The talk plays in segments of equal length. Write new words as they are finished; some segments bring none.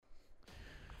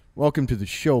Welcome to the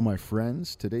show, my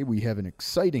friends. Today we have an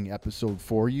exciting episode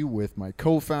for you with my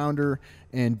co-founder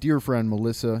and dear friend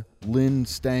Melissa Lynn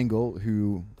Stangl,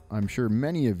 who I'm sure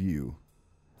many of you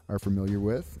are familiar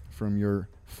with from your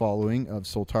following of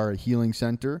Soltara Healing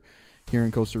Center here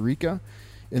in Costa Rica.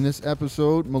 In this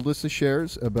episode, Melissa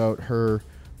shares about her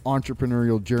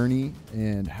entrepreneurial journey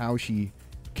and how she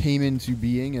came into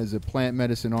being as a plant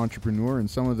medicine entrepreneur and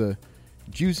some of the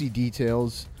juicy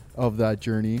details of that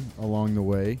journey along the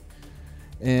way.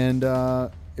 And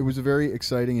it was a very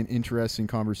exciting and interesting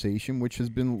conversation, which has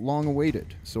been long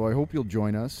awaited. So I hope you'll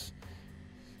join us.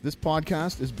 This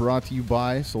podcast is brought to you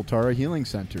by Soltara Healing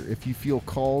Center. If you feel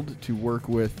called to work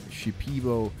with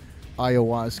Shipibo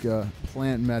ayahuasca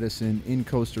plant medicine in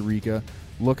Costa Rica,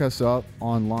 look us up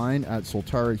online at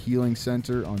Soltara Healing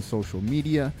Center on social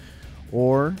media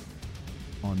or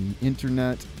on the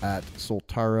internet at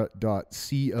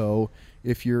soltara.co.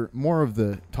 If you're more of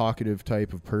the talkative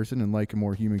type of person and like a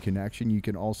more human connection, you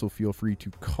can also feel free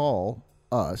to call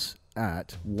us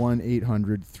at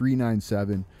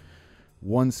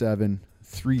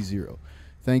 1-800-397-1730.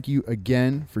 Thank you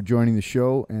again for joining the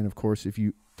show. And of course, if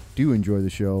you do enjoy the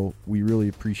show, we really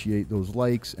appreciate those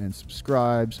likes and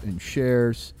subscribes and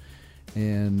shares.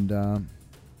 And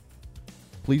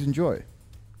please enjoy.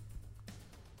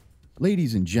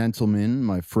 Ladies and gentlemen,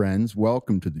 my friends,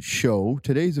 welcome to the show.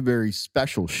 Today's a very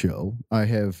special show. I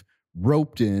have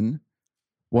roped in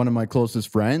one of my closest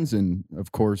friends and,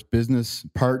 of course, business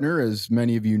partner, as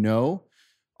many of you know,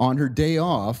 on her day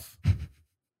off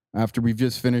after we've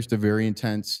just finished a very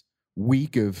intense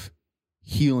week of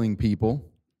healing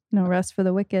people. No rest for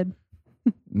the wicked.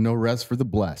 No rest for the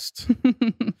blessed.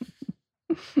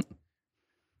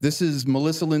 This is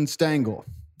Melissa Lynn Stangl.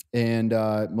 And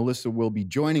Melissa will be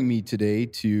joining me today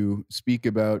to speak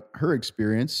about her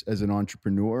experience as an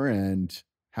entrepreneur and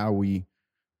how we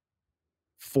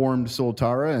formed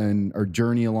Soltara and our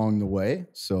journey along the way.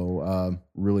 So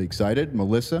really excited.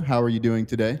 Melissa, how are you doing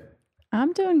today?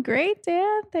 I'm doing great,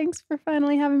 Dan. Thanks for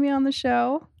finally having me on the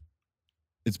show.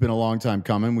 It's been a long time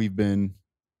coming. We've been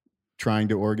trying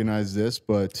to organize this,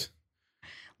 but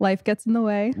life gets in the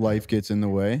way. Life gets in the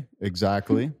way.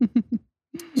 Exactly.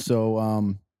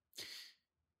 So,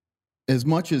 as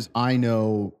much as I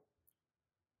know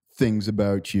things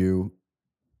about you,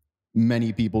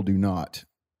 many people do not.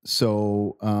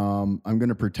 So I'm going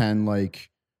to pretend like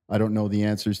I don't know the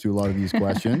answers to a lot of these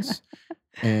questions.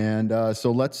 And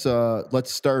so let's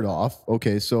start off.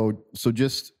 Okay, so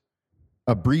just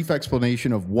a brief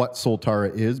explanation of what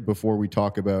Soltara is before we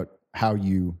talk about how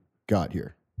you got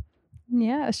here.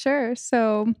 Yeah, sure.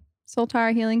 So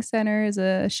Soltara Healing Center is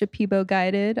a Shipibo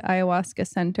guided ayahuasca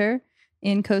center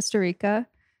in Costa Rica.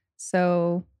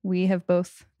 So we have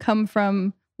both come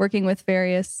from working with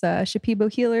various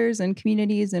Shipibo healers and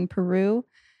communities in Peru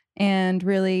and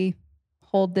really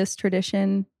hold this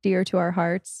tradition dear to our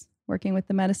hearts, working with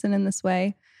the medicine in this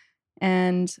way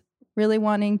and really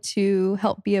wanting to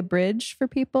help be a bridge for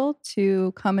people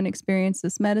to come and experience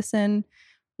this medicine,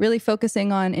 really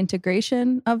focusing on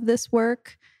integration of this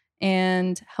work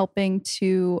and helping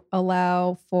to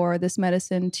allow for this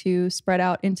medicine to spread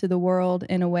out into the world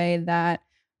in a way that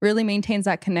really maintains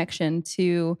that connection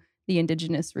to the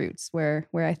indigenous roots where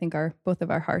I think both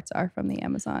of our hearts are from the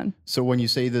Amazon. So when you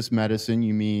say this medicine,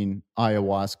 you mean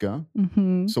ayahuasca.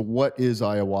 Mm-hmm. So what is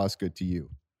ayahuasca to you?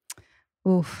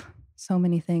 Oof, so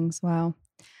many things. Wow.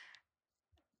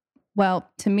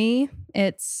 Well, to me,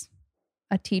 it's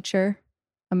a teacher,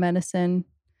 a medicine,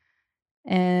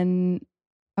 and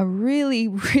a really,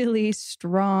 really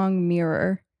strong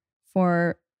mirror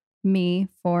for me,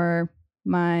 for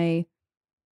my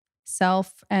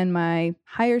self and my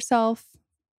higher self.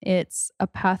 It's a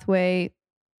pathway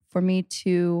for me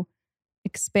to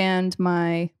expand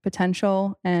my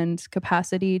potential and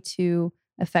capacity to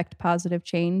affect positive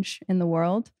change in the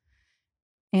world.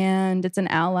 And it's an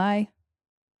ally.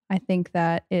 I think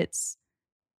that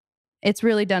it's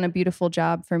really done a beautiful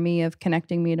job for me of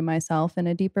connecting me to myself in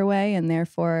a deeper way and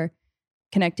therefore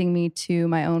connecting me to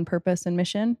my own purpose and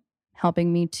mission,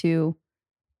 helping me to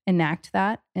enact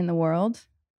that in the world.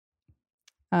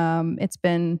 It's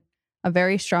been a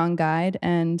very strong guide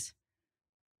and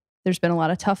there's been a lot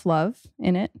of tough love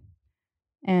in it.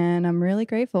 And I'm really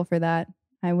grateful for that.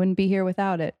 I wouldn't be here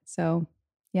without it. So,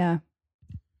 yeah.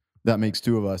 That makes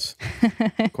two of us,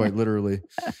 quite literally.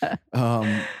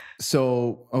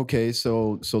 So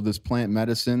this plant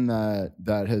medicine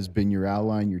that has been your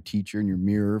ally and your teacher and your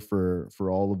mirror for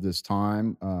all of this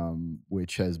time,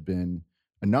 which has been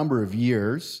a number of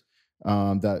years.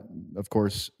 That of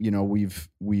course, you know, we've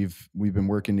been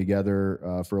working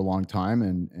together for a long time,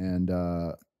 and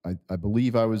I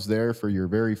believe I was there for your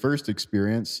very first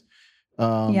experience.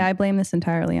 Yeah, I blame this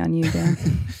entirely on you, Dan.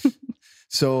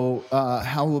 So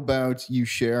how about you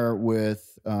share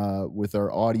with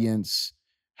our audience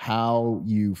how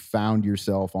you found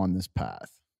yourself on this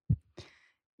path?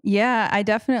 Yeah, I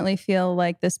definitely feel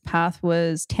like this path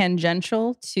was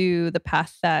tangential to the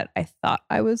path that I thought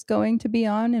I was going to be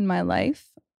on in my life.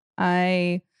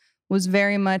 I was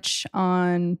very much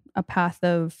on a path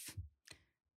of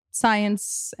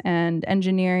science and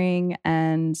engineering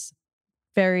and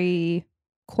very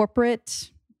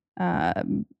corporate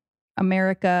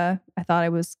America. I thought I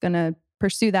was going to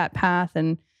pursue that path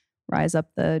and rise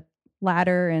up the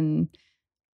ladder and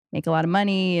make a lot of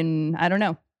money. And I don't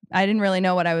know. I didn't really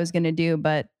know what I was going to do,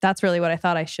 but that's really what I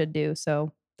thought I should do.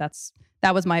 So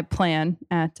that was my plan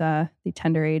at the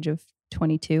tender age of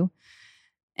 22.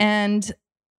 And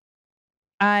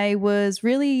I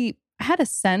had a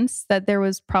sense that there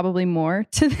was probably more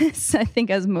to this, I think,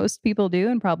 as most people do,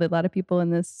 and probably a lot of people in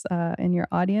this, in your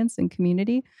audience and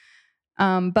community.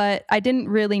 But I didn't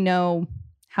really know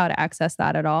how to access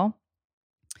that at all.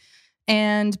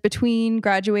 And between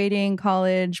graduating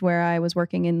college, where I was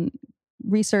working in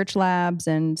research labs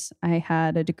and I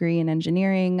had a degree in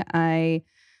engineering, I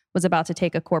was about to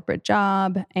take a corporate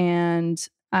job, and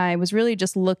I was really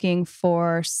just looking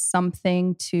for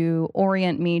something to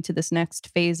orient me to this next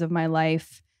phase of my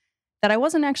life that I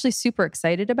wasn't actually super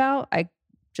excited about. I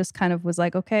just kind of was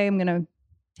like, okay, I'm going to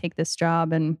take this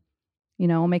job and,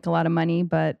 I'll make a lot of money,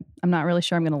 but I'm not really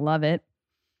sure I'm going to love it.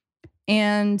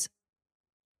 And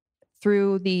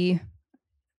through the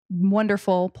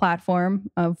wonderful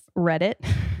platform of Reddit,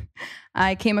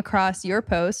 I came across your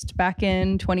post back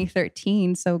in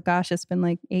 2013. So gosh, it's been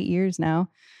like 8 years now,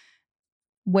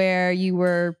 where you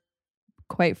were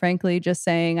quite frankly just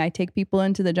saying, I take people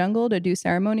into the jungle to do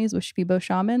ceremonies with Shipibo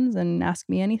shamans and ask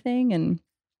me anything. And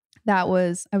I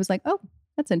was like, oh,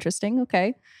 that's interesting.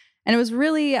 Okay. And it was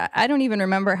really, I don't even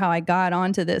remember how I got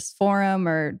onto this forum,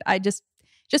 or I just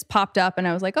popped up and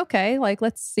I was like, okay, like,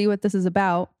 let's see what this is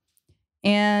about.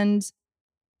 And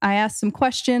I asked some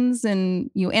questions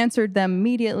and you answered them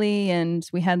immediately. And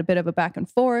we had a bit of a back and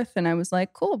forth. And I was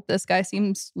like, cool, this guy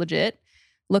seems legit.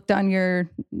 Looked on your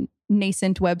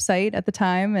nascent website at the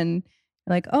time and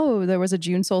like, oh, there was a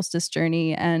June solstice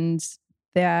journey. And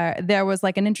there was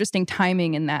like an interesting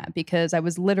timing in that, because I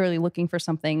was literally looking for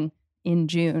something in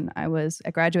June. I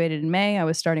graduated in May. I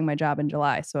was starting my job in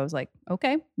July. So I was like,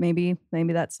 okay, maybe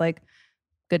that's like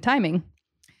good timing.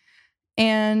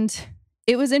 And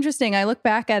it was interesting. I look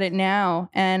back at it now,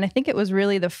 and I think it was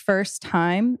really the first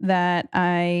time that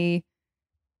I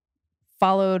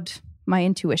followed my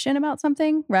intuition about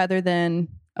something rather than,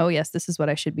 oh yes, this is what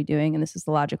I should be doing and this is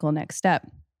the logical next step.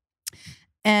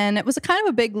 And it was a kind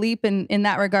of a big leap in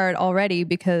that regard already,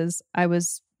 because I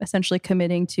was essentially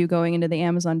committing to going into the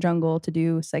Amazon jungle to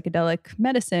do psychedelic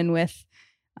medicine with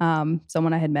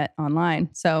someone I had met online.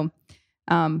 So,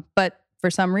 but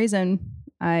for some reason,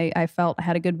 I felt I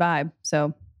had a good vibe.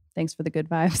 So thanks for the good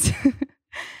vibes.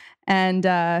 And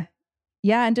I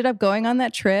ended up going on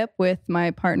that trip with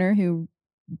my partner, who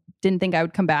didn't think I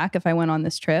would come back if I went on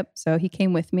this trip. So he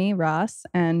came with me, Ross,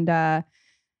 and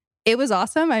it was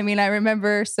awesome. I mean, I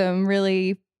remember some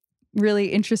really,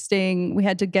 really interesting. We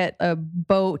had to get a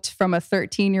boat from a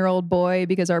 13-year-old boy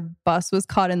because our bus was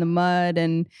caught in the mud.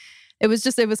 And it was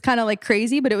kind of like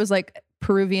crazy, but it was like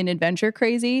Peruvian adventure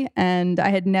crazy. And I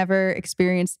had never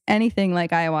experienced anything like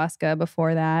ayahuasca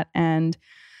before that. And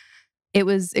it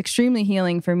was extremely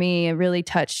healing for me. It really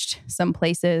touched some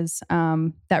places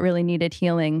that really needed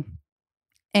healing.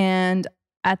 And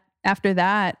after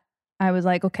that, I was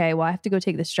like, okay, well, I have to go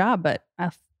take this job, but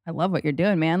I love what you're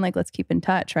doing, man. Like, let's keep in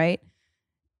touch, right?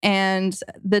 And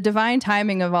the divine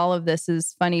timing of all of this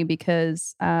is funny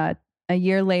because a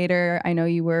year later, I know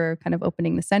you were kind of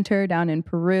opening the center down in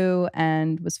Peru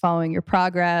and was following your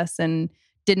progress, and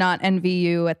did not envy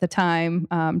you at the time,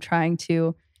 trying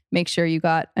to make sure you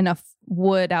got enough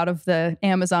wood out of the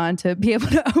Amazon to be able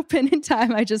to open in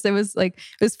time. It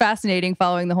was fascinating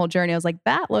following the whole journey. I was like,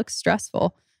 that looks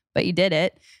stressful, but you did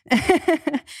it.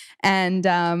 And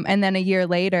then a year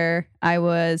later, I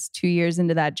was 2 years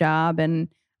into that job, and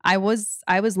I was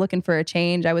looking for a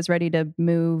change. I was ready to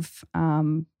move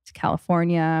to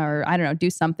California, or I don't know, do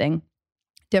something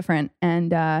different.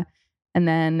 And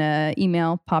then an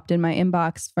email popped in my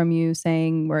inbox from you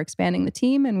saying, we're expanding the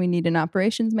team and we need an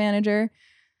operations manager.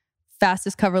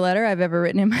 Fastest cover letter I've ever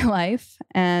written in my life.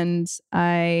 And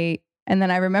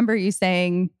then I remember you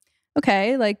saying,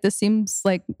 okay, like this seems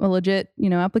like a legit,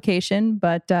 application,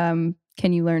 but can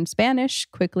you learn Spanish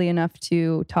quickly enough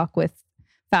to talk with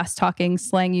fast talking,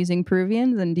 slang using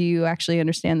Peruvians? And do you actually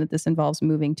understand that this involves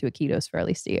moving to Iquitos for at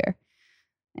least a year?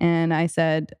 And I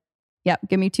said, yep,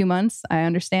 give me 2 months. I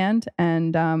understand.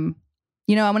 And,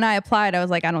 when I applied, I was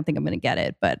like, I don't think I'm going to get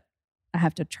it, but I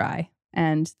have to try.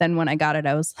 And then when I got it,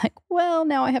 I was like, well,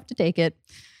 now I have to take it.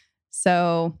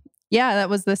 So yeah, that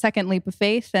was the second leap of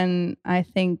faith. And I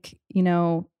think,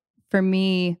 for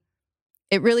me,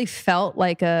 it really felt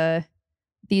like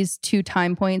these 2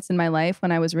 time points in my life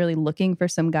when I was really looking for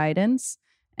some guidance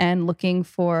and looking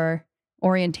for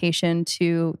orientation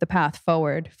to the path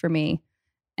forward for me.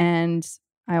 And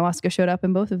ayahuasca showed up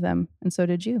in both of them. And so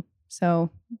did you. So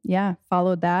yeah,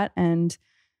 followed that. And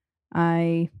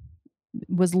I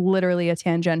was literally a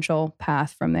tangential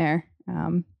path from there.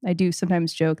 I do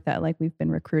sometimes joke that like we've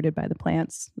been recruited by the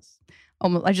plants.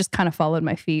 I just kind of followed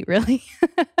my feet, really.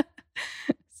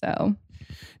 So,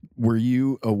 were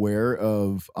you aware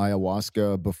of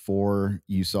ayahuasca before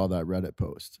you saw that Reddit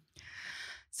post?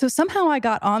 So somehow I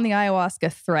got on the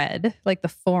ayahuasca thread, like the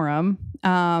forum,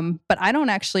 but I don't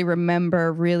actually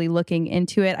remember really looking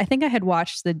into it. I think I had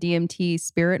watched the DMT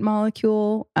spirit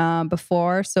molecule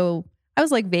before, so I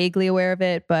was like vaguely aware of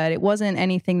it, but it wasn't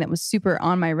anything that was super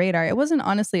on my radar. It wasn't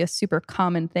honestly a super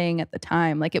common thing at the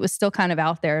time. Like it was still kind of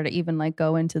out there to even like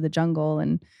go into the jungle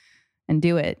and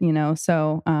do it,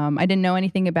 So I didn't know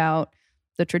anything about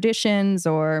the traditions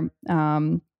or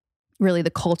really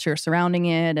the culture surrounding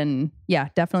it. And yeah,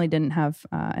 definitely didn't have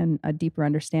a deeper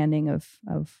understanding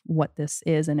of what this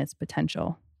is and its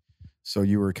potential. So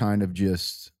you were kind of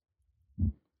just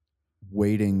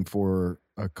waiting for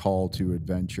a call to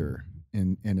adventure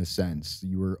in a sense.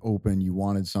 You were open, you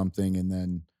wanted something, and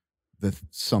then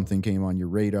something came on your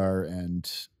radar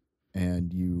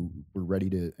and you were ready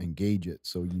to engage it.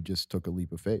 So you just took a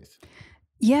leap of faith.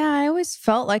 Yeah, I always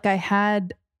felt like I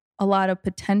had a lot of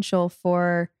potential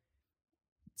for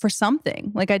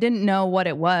something. Like I didn't know what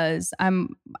it was.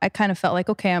 I kind of felt like,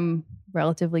 okay, I'm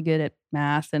relatively good at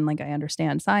math and like I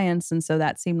understand science. And so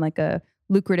that seemed like a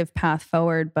lucrative path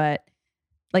forward. But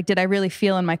like, did I really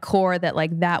feel in my core that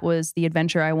like that was the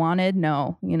adventure I wanted?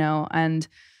 No, and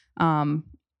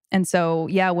so,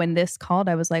 yeah, when this called,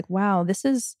 I was like, wow, this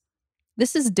is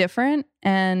different.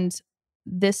 And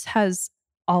this has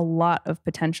a lot of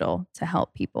potential to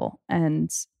help people.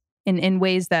 And in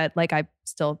ways that like I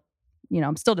still,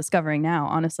 I'm still discovering now,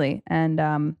 honestly.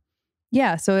 And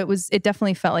yeah, so it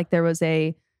definitely felt like there was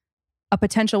a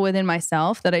potential within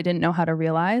myself that I didn't know how to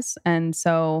realize. And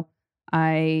so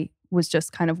I was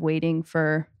just kind of waiting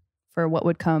for what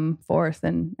would come forth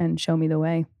and show me the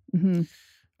way. Mm-hmm.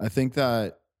 I think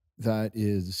that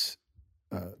is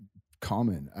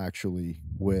common actually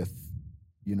with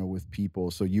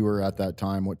people. So you were at that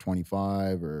time, what,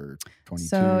 25 or 22?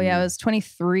 So yeah, I was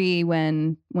 23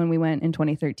 when we went in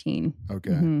 2013. Okay.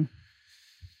 Mm-hmm.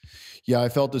 Yeah, I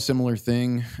felt a similar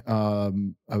thing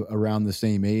around the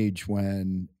same age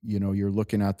when, you're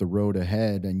looking at the road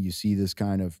ahead and you see this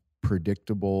kind of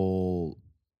predictable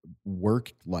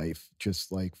work life,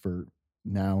 just like for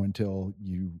now until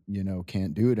you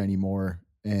can't do it anymore.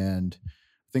 And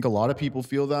I think a lot of people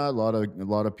feel that. A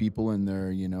lot of people in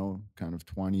their, kind of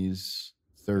 20s,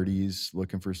 30s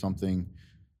looking for something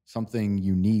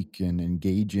unique and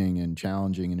engaging and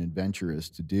challenging and adventurous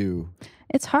to do.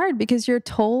 It's hard because you're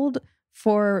told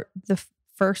for the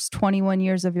first 21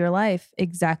 years of your life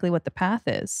exactly what the path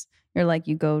is. You're like,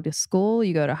 you go to school,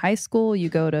 you go to high school, you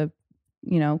go to,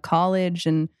 college,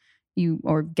 and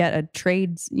or get a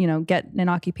trades, get an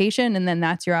occupation, and then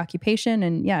that's your occupation.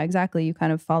 And yeah, exactly. You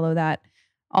kind of follow that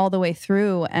all the way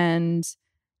through. And,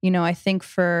 I think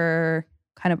for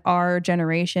kind of our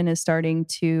generation is starting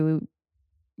to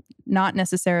not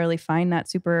necessarily find that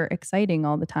super exciting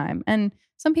all the time. And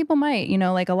some people might,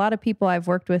 like a lot of people I've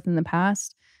worked with in the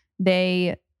past,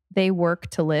 they work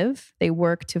to live, they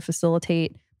work to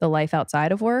facilitate the life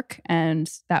outside of work. And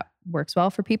that works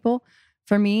well for people.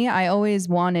 For me, I always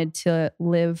wanted to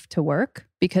live to work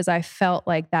because I felt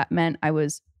like that meant I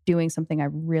was doing something I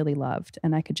really loved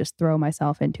and I could just throw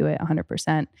myself into it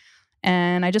 100%.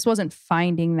 And I just wasn't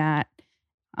finding that,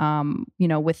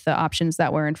 with the options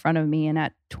that were in front of me. And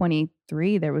at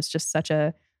 23, there was just such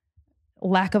a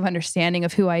lack of understanding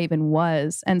of who I even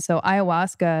was. And so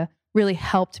ayahuasca really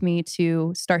helped me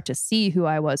to start to see who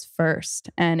I was first.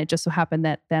 And it just so happened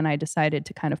that then I decided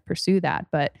to kind of pursue that.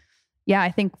 But yeah,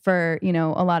 I think for,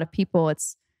 a lot of people,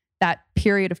 it's that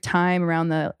period of time around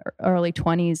the early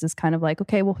 20s is kind of like,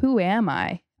 okay, well, who am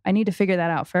I? I need to figure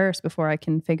that out first before I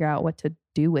can figure out what to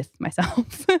do with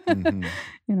myself in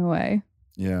a way.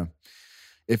 Yeah.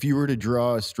 If you were to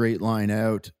draw a straight line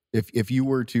out, if you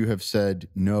were to have said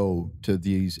no to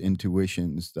these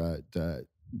intuitions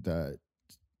that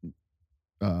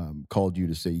called you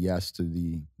to say yes to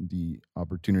the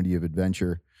opportunity of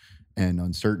adventure and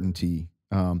uncertainty.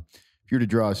 If you're to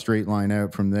draw a straight line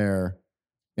out from there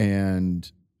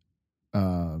and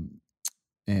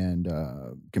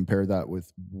compare that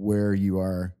with where you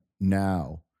are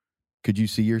now, could you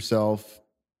see yourself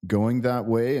going that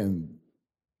way? And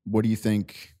what do you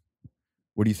think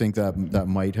that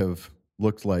might have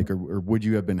looked like, or would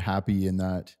you have been happy in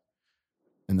that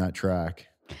track?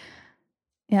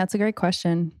 Yeah, it's a great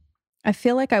question. I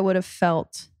feel like I would have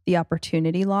felt the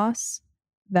opportunity loss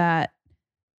that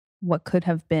what could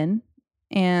have been.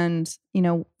 And,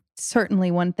 certainly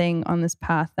one thing on this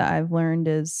path that I've learned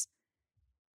is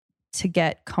to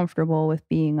get comfortable with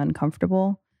being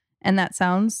uncomfortable. And that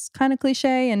sounds kind of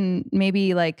cliche and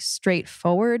maybe like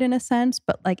straightforward in a sense,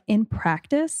 but like in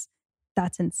practice,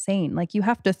 that's insane. Like you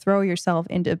have to throw yourself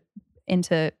into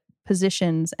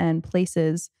positions and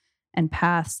places and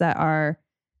paths that are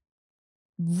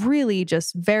really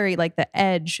just very like the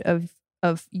edge of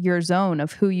your zone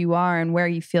of who you are and where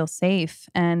you feel safe.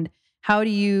 And how do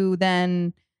you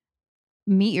then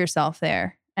meet yourself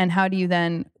there? And how do you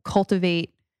then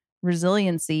cultivate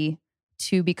resiliency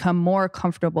to become more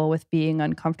comfortable with being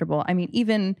uncomfortable? I mean,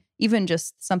 even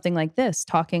just something like this,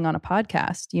 talking on a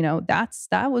podcast,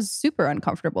 that was super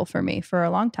uncomfortable for me for a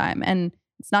long time. And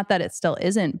it's not that it still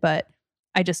isn't, but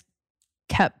I just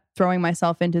kept throwing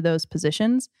myself into those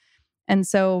positions. And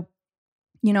so,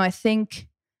 I think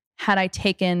had I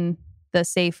taken the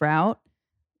safe route,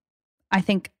 I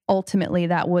think ultimately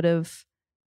that would have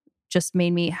just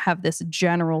made me have this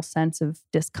general sense of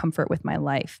discomfort with my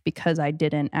life because I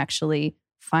didn't actually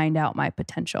find out my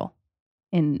potential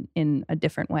in a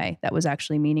different way that was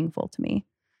actually meaningful to me.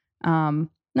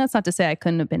 That's not to say I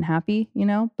couldn't have been happy,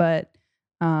 but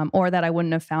or that I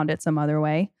wouldn't have found it some other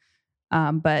way.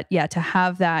 But yeah, to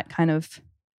have that kind of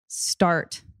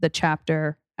start the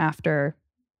chapter after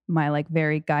my like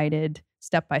very guided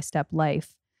step-by-step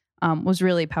life was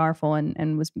really powerful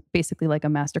and was basically like a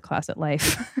masterclass at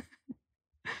life.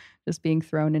 Just being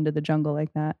thrown into the jungle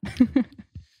like that.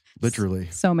 Literally.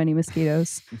 So many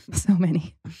mosquitoes. So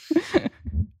many.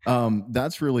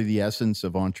 That's really the essence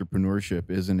of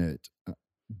entrepreneurship, isn't it?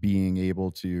 Being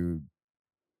able to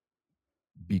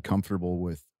be comfortable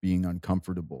with being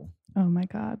uncomfortable. Oh my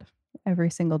God.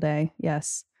 Every single day.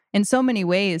 Yes. In so many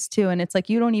ways too. And it's like,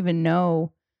 you don't even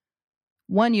know.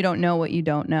 One, you don't know what you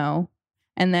don't know.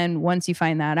 And then once you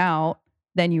find that out,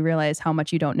 then you realize how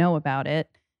much you don't know about it.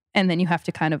 And then you have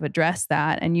to kind of address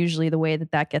that. And usually the way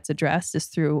that gets addressed is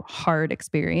through hard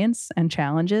experience and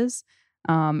challenges.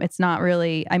 It's not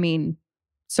really,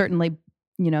 certainly,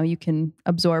 you can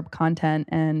absorb content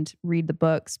and read the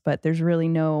books, but there's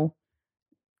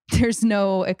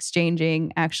no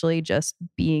exchanging actually just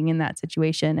being in that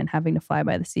situation and having to fly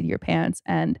by the seat of your pants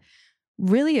and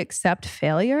really accept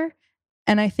failure.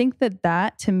 And I think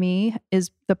that to me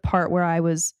is the part where I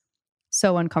was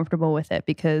so uncomfortable with it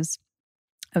because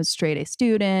I was a straight A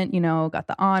student, got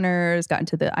the honors, got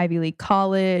into the Ivy League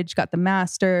college, got the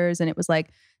master's. And it was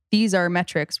like, these are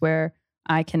metrics where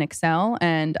I can excel.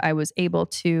 And I was able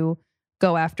to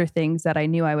go after things that I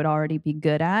knew I would already be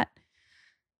good at.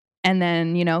 And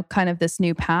then, kind of this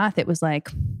new path, it was like,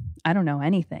 I don't know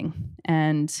anything.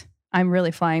 And I'm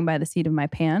really flying by the seat of my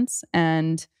pants.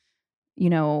 And,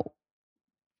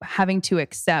 having to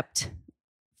accept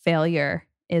failure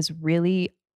is really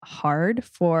hard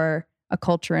for a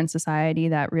culture and society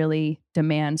that really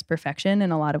demands perfection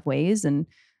in a lot of ways. And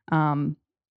I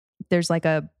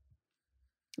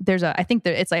think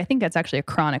that's actually a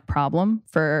chronic problem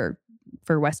for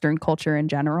Western culture in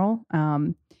general.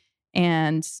 And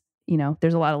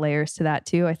there's a lot of layers to that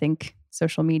too. I think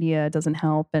social media doesn't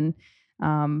help, and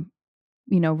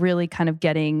really kind of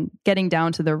getting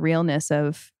down to the realness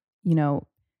of,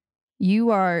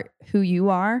 you are who you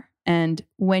are, and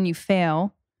when you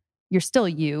fail, you're still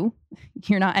you.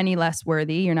 You're not any less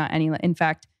worthy. You're not in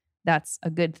fact, that's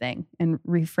a good thing. And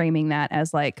reframing that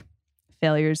as like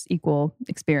failures equal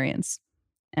experience,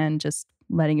 and just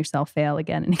letting yourself fail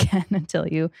again and again until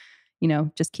you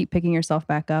just keep picking yourself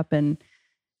back up and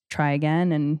try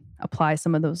again and apply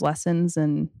some of those lessons.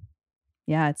 And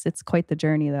yeah, it's quite the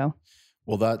journey though.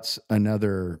 Well, that's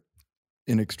another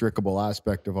inextricable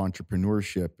aspect of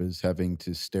entrepreneurship, is having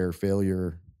to stare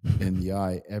failure in the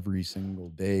eye every single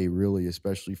day, really,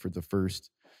 especially for the first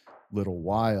little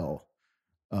while.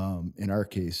 In our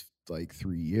case, like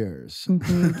 3 years.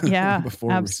 Mm-hmm. Yeah,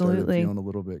 before absolutely. we started feeling a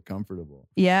little bit comfortable.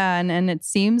 Yeah, and it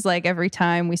seems like every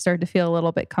time we start to feel a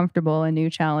little bit comfortable, a new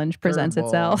challenge presents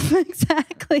itself.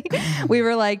 Exactly. We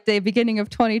were like, the beginning of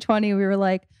 2020, we were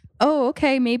like, oh,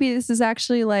 okay, maybe this is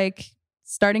actually like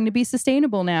starting to be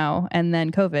sustainable now. And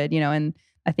then COVID, and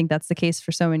I think that's the case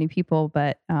for so many people.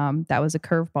 But that was a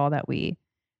curveball that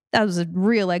was a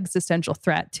real existential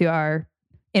threat to our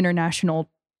international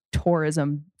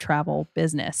tourism travel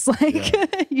business. Like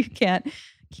you can't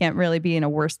really be in a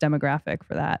worse demographic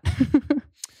for that.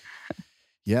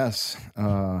 Yes.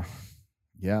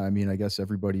 Yeah. I mean, I guess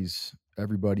everybody's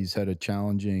had a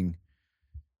challenging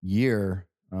year.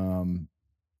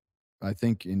 I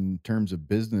think in terms of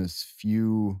business,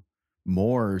 few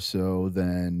more so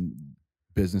than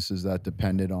businesses that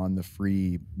depended on the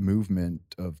free movement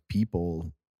of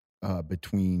people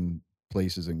between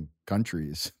places and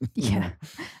countries. Yeah,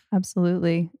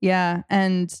 absolutely. Yeah.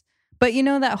 But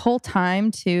that whole time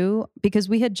too, because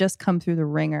we had just come through the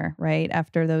ringer, right?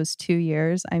 After those 2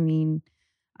 years, I mean,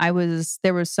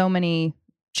 there were so many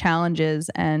challenges,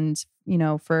 and,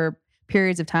 for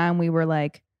periods of time we were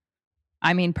like,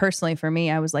 I mean, personally for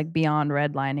me, I was like beyond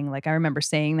redlining. Like I remember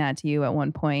saying that to you at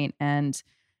one point and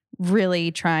really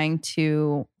trying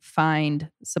to find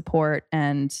support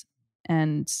and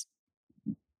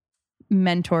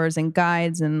mentors and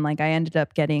guides. And like I ended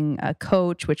up getting a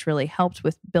coach, which really helped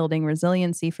with building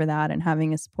resiliency for that and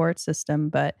having a support system.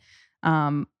 But,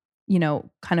 kind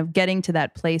of getting to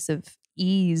that place of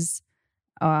ease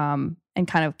and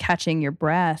kind of catching your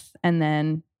breath and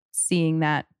then seeing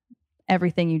that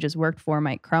everything you just worked for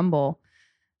might crumble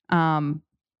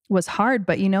was hard.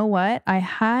 But you know what? I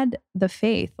had the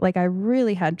faith. Like I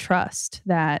really had trust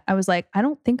that I was like, I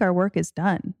don't think our work is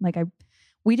done. Like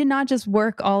we did not just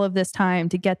work all of this time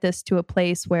to get this to a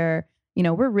place where,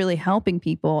 we're really helping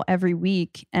people every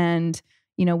week. And,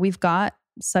 we've got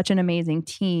such an amazing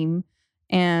team,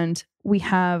 and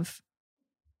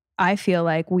I feel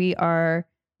like we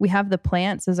have the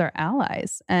plants as our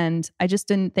allies. And I just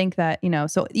didn't think that,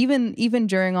 so even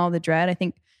during all the dread, I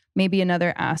think maybe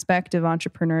another aspect of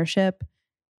entrepreneurship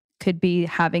could be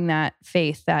having that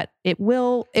faith that it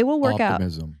will work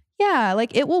Optimism. out. Yeah,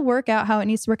 like it will work out how it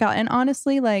needs to work out. And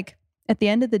honestly, like at the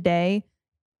end of the day,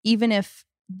 even if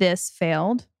this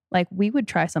failed, like we would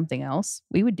try something else.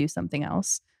 We would do something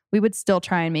else. We would still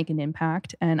try and make an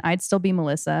impact, and I'd still be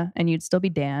Melissa and you'd still be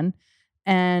Dan.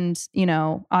 And,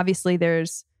 obviously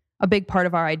there's a big part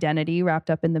of our identity wrapped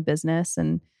up in the business,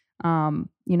 and,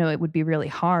 it would be really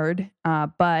hard.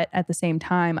 But at the same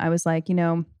time, I was like,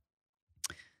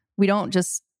 we don't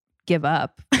just give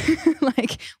up.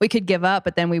 Like we could give up,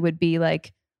 but then we would be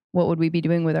like, what would we be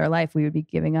doing with our life? We would be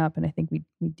giving up. And I think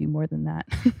we'd do more than that.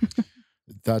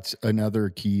 That's another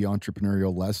key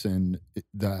entrepreneurial lesson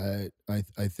that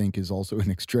I think is also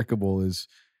inextricable is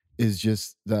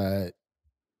just that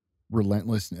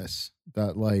relentlessness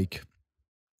that like,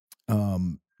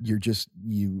 you're just,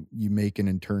 you make an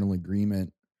internal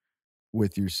agreement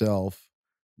with yourself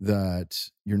that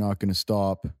you're not going to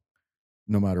stop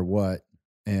no matter what.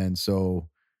 And so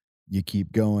you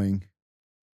keep going,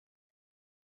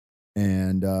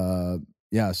 and,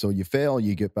 so you fail,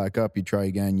 you get back up, you try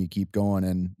again, you keep going.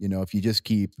 And, if you just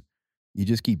keep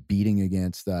beating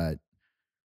against that,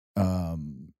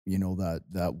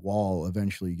 that wall,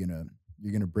 eventually you're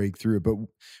going to break through it. But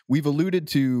we've alluded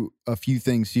to a few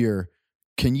things here.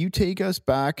 Can you take us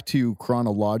back to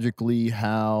chronologically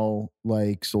how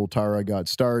like Soltara got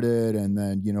started? And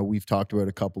then, we've talked about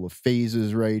a couple of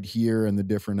phases right here and the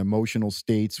different emotional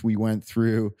states we went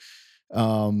through.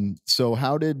 So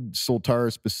how did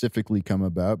Soltara specifically come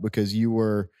about? Because you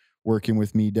were working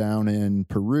with me down in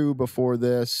Peru before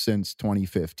this since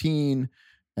 2015.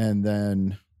 And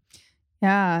then.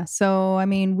 Yeah. So, I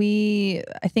mean,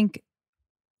 I think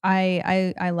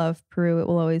I love Peru. It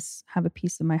will always have a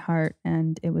piece of my heart.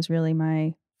 And it was really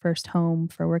my first home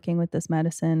for working with this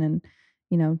medicine, and,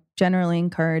 generally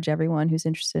encourage everyone who's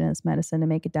interested in this medicine to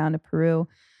make it down to Peru.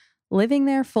 Living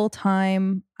there full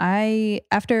time,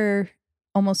 after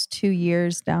almost 2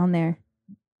 years down there,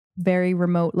 very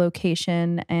remote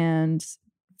location and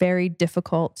very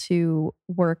difficult to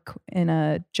work in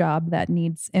a job that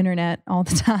needs internet all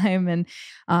the time. And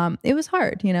it was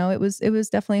hard, it was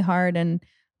definitely hard. And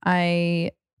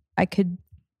I could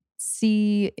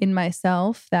see in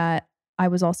myself that I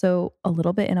was also a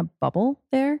little bit in a bubble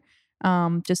there,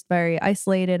 just very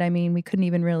isolated. I mean, we couldn't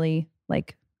even really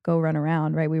like go run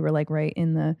around, right? We were like right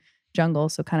in the jungle,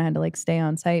 so kind of had to like stay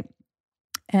on site.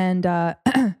 And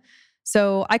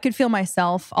so I could feel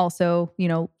myself also,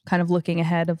 kind of looking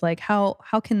ahead of like, how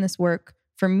can this work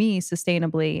for me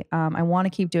sustainably? I want to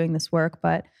keep doing this work,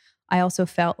 but I also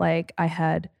felt like I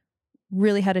had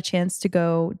really had a chance to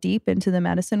go deep into the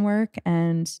medicine work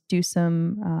and do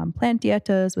some plant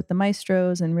dietas with the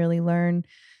maestros and really learn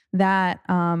that.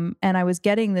 And I was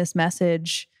getting this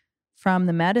message from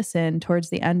the medicine towards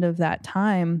the end of that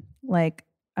time, like,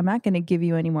 I'm not going to give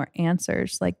you any more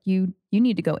answers. Like you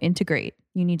need to go integrate.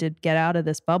 You need to get out of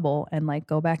this bubble and like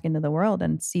go back into the world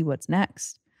and see what's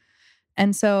next.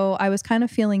 And so I was kind of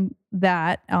feeling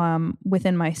that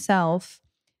within myself,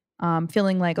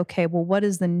 feeling like, okay, well, what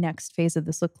does the next phase of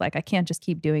this look like? I can't just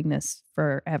keep doing this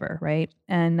forever, right?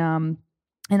 And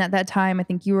at that time, I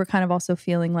think you were kind of also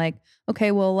feeling like,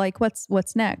 okay, well, like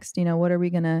what's next? You know, what are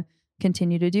we going to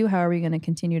continue to do? How are we going to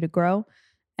continue to grow?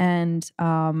 And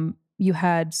you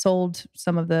had sold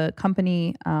some of the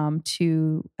company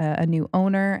to a new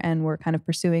owner, and were kind of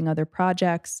pursuing other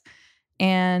projects.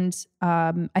 And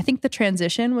I think the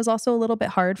transition was also a little bit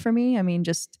hard for me. I mean,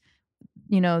 just,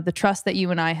 you know, the trust that you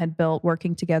and I had built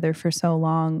working together for so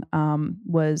long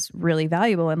was really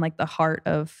valuable, and like the heart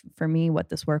of, for me, what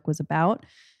this work was about.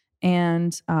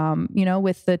 And, you know,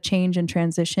 with the change and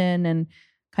transition and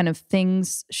kind of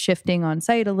things shifting on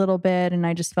site a little bit, and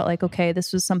I just felt like, okay,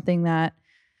 this was something that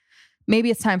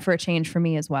maybe it's time for a change for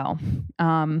me as well.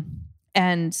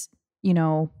 And, you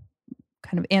know,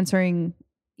 kind of answering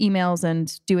emails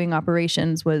and doing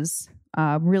operations was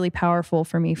really powerful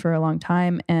for me for a long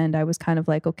time. And I was kind of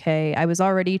like, okay, I was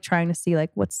already trying to see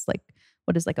like, what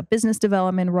does like a business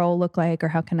development role look like? Or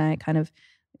how can I kind of,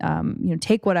 you know,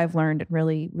 take what I've learned and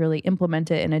really, really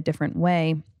implement it in a different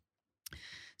way.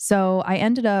 So I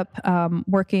ended up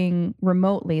working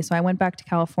remotely. So I went back to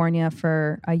California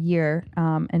for a year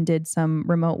and did some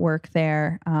remote work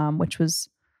there, which was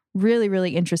really,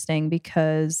 really interesting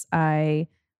because I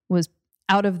was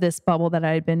out of this bubble that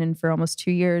I had been in for almost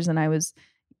 2 years, and I was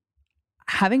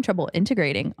having trouble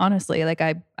integrating, honestly. Like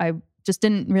I just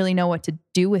didn't really know what to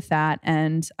do with that.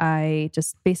 And I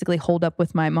just basically holed up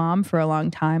with my mom for a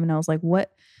long time. And I was like, what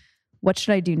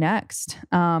should I do next?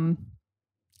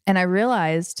 And I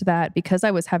realized that because I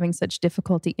was having such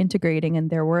difficulty integrating, and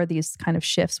there were these kind of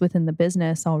shifts within the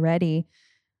business already,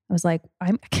 I was like,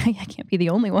 I can't be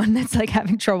the only one that's like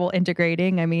having trouble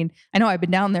integrating. I mean, I know I've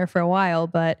been down there for a while,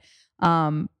 but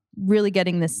really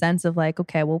getting this sense of like,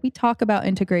 okay, well, we talk about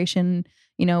integration,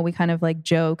 you know, we kind of like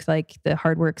joke, like the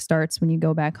hard work starts when you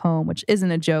go back home, which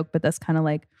isn't a joke, but that's kind of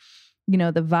like, you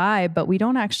know, the vibe, but we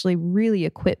don't actually really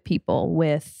equip people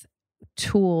with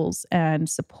tools and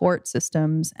support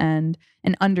systems and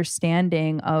an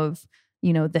understanding of,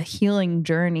 you know, the healing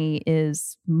journey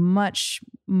is much,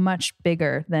 much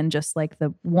bigger than just like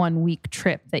the 1 week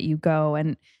trip that you go.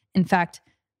 And in fact,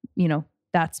 you know,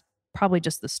 that's probably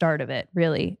just the start of it,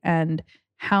 really. And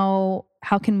how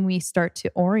can we start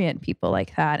to orient people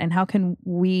like that? And how can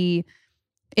we,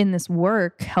 in this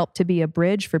work, help to be a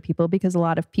bridge for people? Because a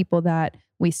lot of people that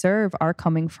we serve are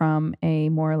coming from a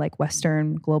more like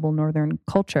Western, global, Northern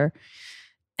culture.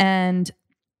 And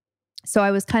so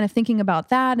I was kind of thinking about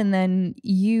that. And then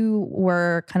you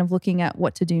were kind of looking at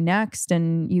what to do next.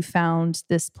 And you found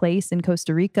this place in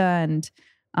Costa Rica. And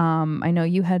I know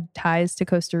you had ties to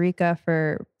Costa Rica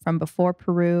from before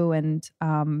Peru, and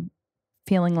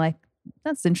feeling like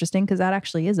that's interesting because that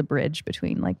actually is a bridge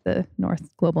between like the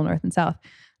global north and south.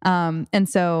 And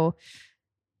so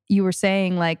you were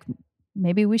saying like,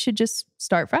 maybe we should just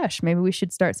start fresh. Maybe we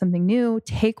should start something new,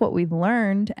 take what we've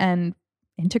learned and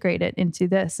integrate it into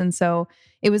this. And so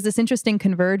it was this interesting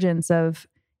convergence of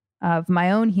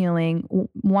my own healing,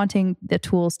 wanting the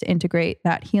tools to integrate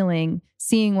that healing,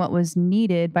 seeing what was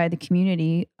needed by the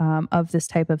community of this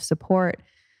type of support.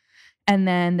 And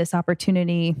then this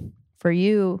opportunity for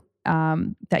you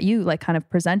that you like kind of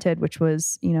presented, which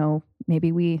was, you know,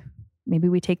 maybe we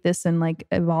take this and like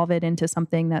evolve it into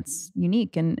something that's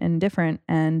unique and different.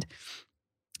 And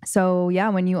so, yeah,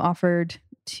 when you offered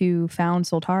to found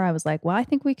Soltara, I was like, well, I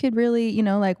think we could really, you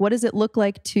know, like, what does it look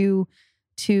like to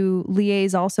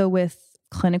liaise also with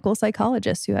clinical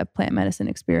psychologists who have plant medicine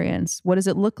experience? What does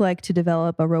it look like to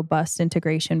develop a robust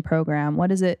integration program? What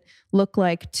does it look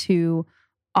like to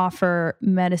offer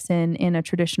medicine in a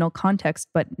traditional context,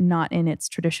 but not in its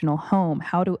traditional home?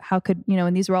 How could, you know,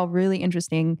 and these were all really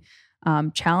interesting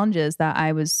challenges that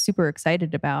I was super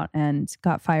excited about and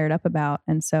got fired up about.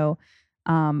 And so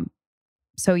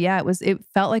yeah, it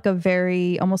felt like a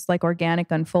very almost like organic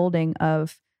unfolding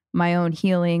of my own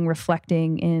healing,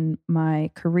 reflecting in my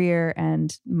career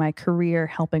and my career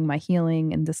helping my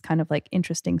healing, and this kind of like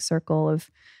interesting circle of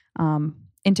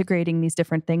integrating these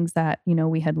different things that, you know,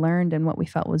 we had learned and what we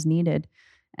felt was needed.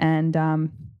 And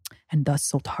thus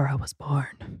Soltara was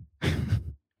born.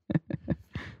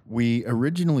 We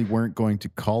originally weren't going to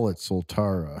call it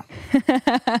Soltara.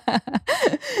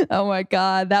 Oh my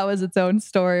God, that was its own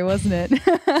story, wasn't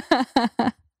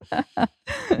it?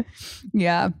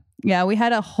 Yeah. Yeah, we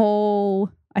had a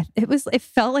whole, it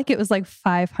felt like it was like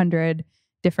 500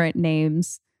 different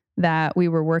names that we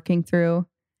were working through.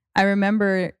 I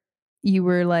remember you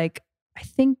were like, I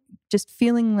think just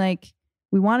feeling like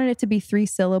we wanted it to be 3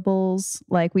 syllables.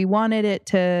 Like we wanted it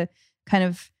to kind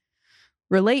of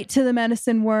relate to the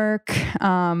medicine work.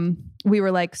 We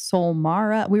were like Soul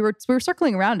Mara. We were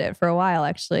circling around it for a while,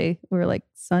 actually. We were like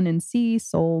Sun and Sea,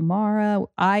 Soul Mara,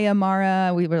 Aya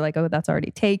Mara. We were like, oh, that's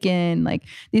already taken. Like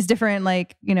these different,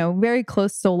 like, you know, very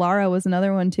close. Solara was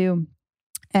another one too.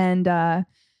 And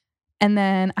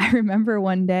then I remember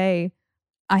one day,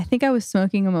 I think I was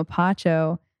smoking a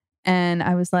Mapacho, and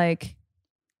I was like,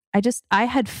 I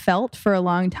had felt for a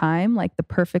long time like the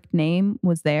perfect name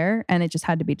was there and it just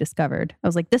had to be discovered. I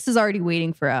was like, this is already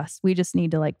waiting for us. We just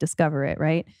need to like discover it,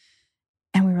 right?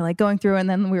 And we were like going through, and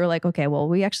then we were like, okay, well,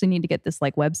 we actually need to get this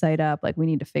like website up. Like we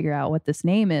need to figure out what this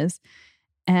name is.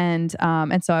 And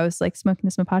so I was like smoking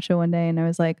this Mapacho one day, and I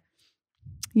was like,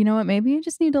 you know what? Maybe I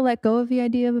just need to let go of the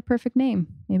idea of a perfect name.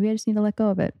 Maybe I just need to let go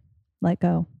of it. Let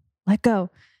go.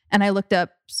 And I looked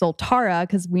up Soltara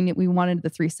because we wanted the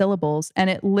 3 syllables, and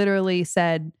it literally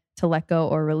said to let go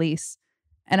or release.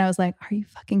 And I was like, are you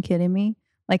fucking kidding me?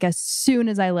 Like as soon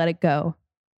as I let it go,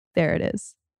 there it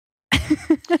is.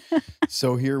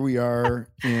 So here we are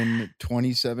in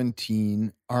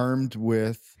 2017, armed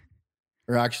with,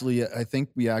 or actually, I think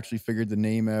we actually figured the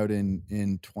name out in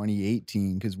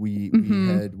 2018 because we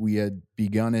had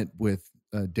begun it with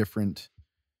different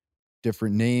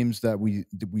names that we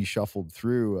shuffled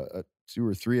through, 2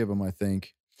 or 3 of them, I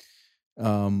think.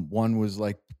 One was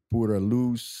like Pura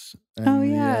Luz.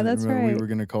 And that's right. We were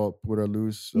going to call it Pura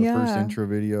Luz. The first intro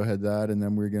video had that. And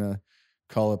then we were going to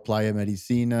call it Playa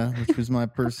Medicina, which was my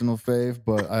personal fave.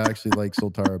 But I actually like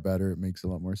Soltara better. It makes a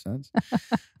lot more sense.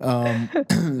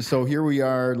 So here we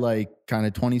are, like kind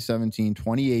of 2017,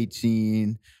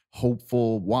 2018,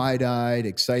 hopeful, wide-eyed,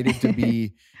 excited to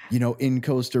be you know, in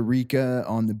Costa Rica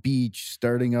on the beach,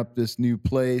 starting up this new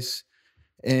place.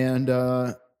 And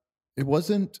it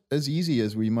wasn't as easy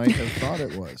as we might have thought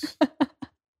it was.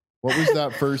 What was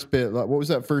that first bit? What was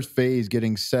that first phase,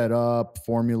 getting set up,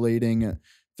 formulating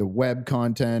the web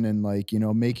content and like, you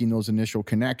know, making those initial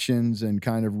connections and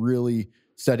kind of really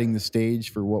setting the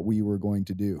stage for what we were going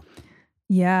to do?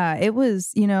 Yeah, it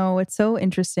was, you know, it's so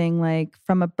interesting. Like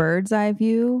from a bird's eye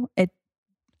view,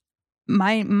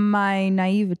 my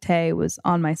naivete was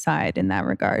on my side in that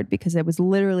regard because it was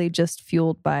literally just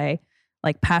fueled by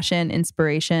like passion,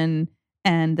 inspiration,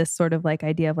 and this sort of like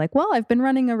idea of like, well, I've been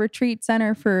running a retreat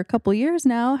center for a couple years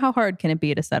now. How hard can it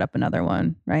be to set up another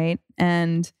one? Right.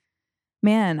 And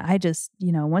man, I just,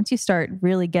 you know, once you start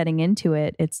really getting into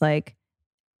it, it's like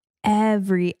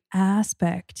every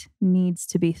aspect needs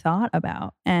to be thought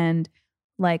about. And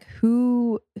like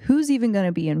who's even going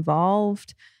to be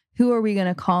involved? Who are we going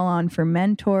to call on for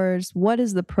mentors? What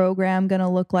is the program going to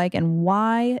look like? And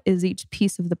why is each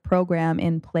piece of the program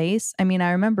in place? I mean,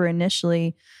 I remember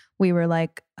initially we were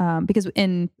like, because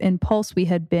in Pulse, we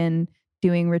had been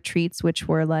doing retreats, which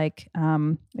were like,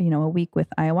 you know, a week with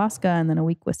ayahuasca and then a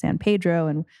week with San Pedro.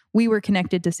 And we were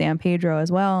connected to San Pedro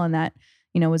as well. And that,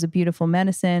 you know, was a beautiful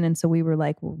medicine. And so we were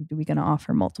like, well, are we going to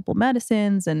offer multiple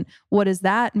medicines? And what does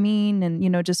that mean? And, you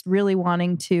know, just really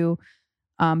wanting to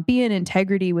be in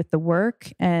integrity with the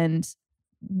work. And,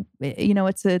 you know,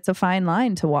 it's a fine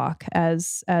line to walk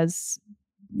as,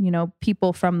 you know,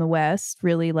 people from the West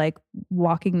really like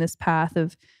walking this path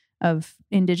of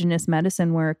indigenous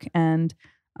medicine work and,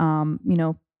 you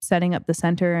know, setting up the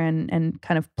center and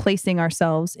kind of placing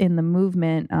ourselves in the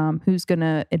movement, who's going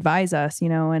to advise us, you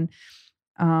know, and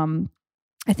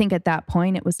I think at that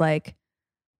point it was like,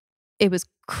 it was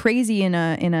crazy in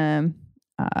a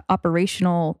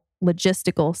operational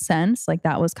logistical sense. Like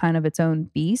that was kind of its own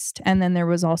beast. And then there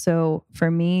was also for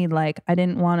me, like, I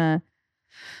didn't want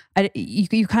to,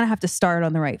 you kind of have to start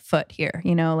on the right foot here,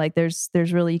 you know, like there's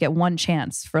really, you get one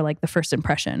chance for like the first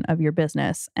impression of your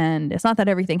business. And it's not that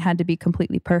everything had to be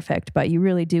completely perfect, but you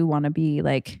really do want to be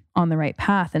like on the right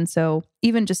path. And so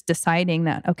even just deciding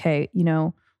that, okay, you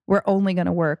know, we're only going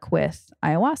to work with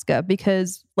ayahuasca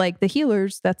because like the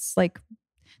healers, that's like,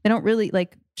 they don't really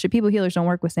like, Shipibo healers don't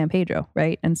work with San Pedro,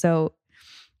 right? And so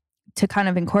to kind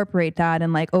of incorporate that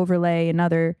and like overlay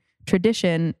another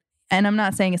tradition, and I'm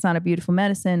not saying it's not a beautiful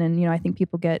medicine, and you know I think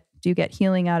people do get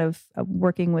healing out of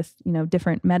working with, you know,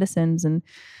 different medicines, and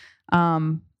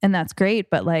that's great.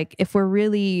 But like if we're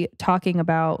really talking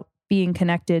about being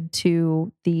connected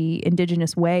to the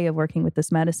indigenous way of working with this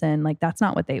medicine, like that's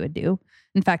not what they would do.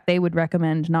 In fact, they would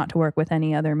recommend not to work with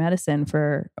any other medicine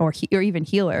or even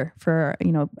healer for,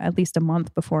 you know, at least a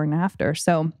month before and after.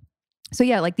 So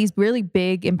yeah, like these really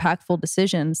big, impactful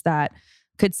decisions that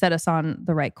could set us on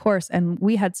the right course. And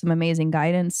we had some amazing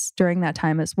guidance during that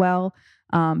time as well.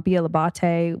 Bia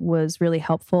Labate was really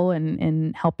helpful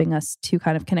in helping us to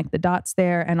kind of connect the dots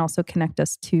there, and also connect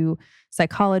us to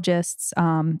psychologists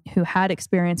who had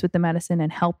experience with the medicine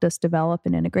and helped us develop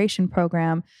an integration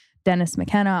program. Dennis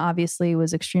McKenna obviously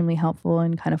was extremely helpful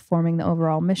in kind of forming the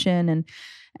overall mission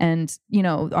and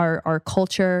our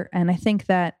culture. And I think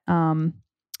that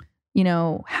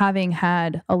having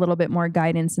had a little bit more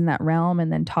guidance in that realm, and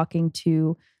then talking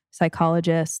to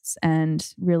psychologists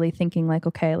and really thinking like,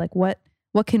 okay, like what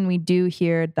can we do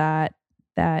here that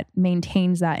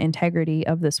maintains that integrity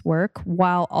of this work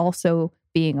while also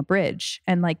being a bridge?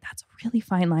 And like, that's a really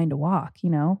fine line to walk,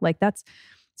 like that's,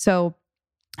 so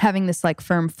having this like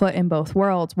firm foot in both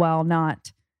worlds while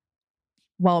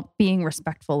being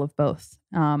respectful of both.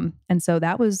 And so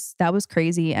that was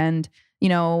crazy. And,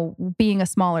 being a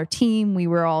smaller team, we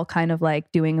were all kind of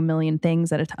like doing a million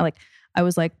things at a time. Like I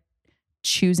was like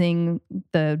choosing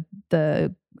the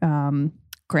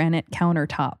granite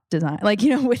countertop design. Like,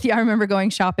 I remember going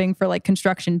shopping for like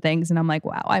construction things, and I'm like,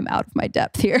 wow, I'm out of my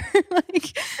depth here.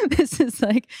 Like, this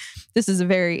is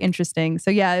very interesting.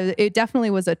 So yeah, it definitely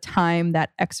was a time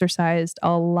that exercised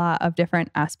a lot of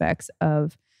different aspects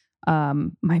of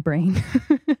my brain.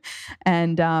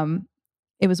 And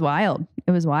it was wild.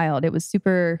 It was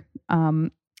super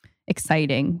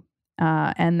exciting.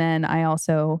 And then I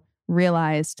also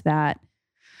realized that,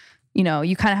 you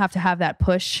kind of have to have that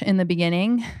push in the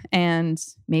beginning, and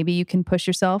maybe you can push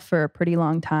yourself for a pretty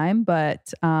long time.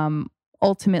 But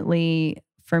ultimately,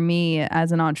 for me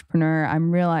as an entrepreneur,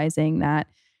 I'm realizing that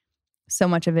so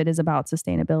much of it is about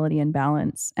sustainability and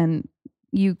balance. And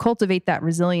you cultivate that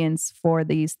resilience for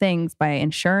these things by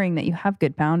ensuring that you have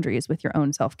good boundaries with your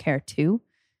own self-care too.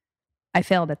 I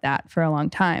failed at that for a long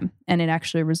time, and it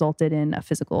actually resulted in a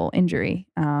physical injury.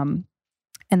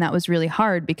 And that was really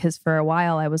hard because for a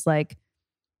while I was like,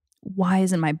 why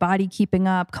isn't my body keeping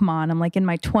up? Come on. I'm like in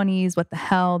my 20s. What the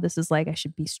hell? This is like, I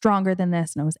should be stronger than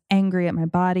this. And I was angry at my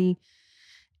body.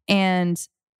 And,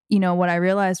 what I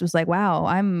realized was like, wow,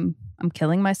 I'm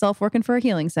killing myself working for a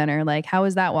healing center. Like, how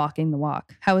is that walking the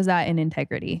walk? How is that in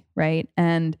integrity? Right.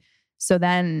 And so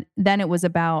then it was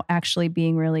about actually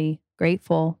being really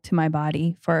grateful to my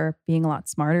body for being a lot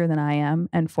smarter than I am,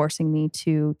 and forcing me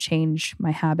to change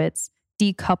my habits,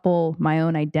 decouple my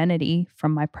own identity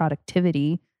from my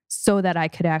productivity so that I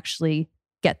could actually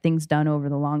get things done over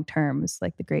the long term. It's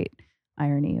like the great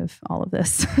irony of all of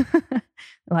this.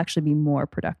 It'll actually be more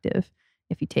productive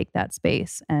if you take that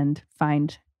space and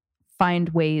find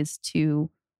ways to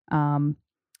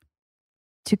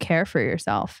care for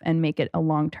yourself and make it a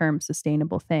long-term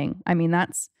sustainable thing. I mean,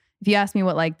 if you ask me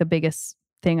what like the biggest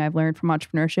thing I've learned from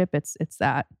entrepreneurship, it's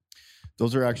that.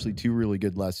 Those are actually two really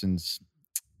good lessons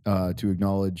to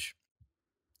acknowledge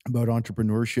about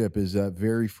entrepreneurship, is that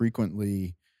very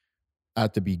frequently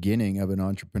at the beginning of an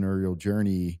entrepreneurial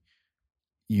journey,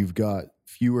 you've got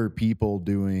fewer people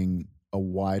doing a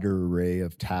wider array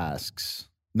of tasks,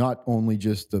 not only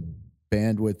just the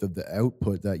bandwidth of the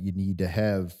output that you need to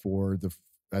have for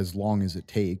as long as it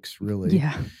takes, really.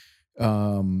 Yeah.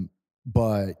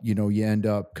 But, you end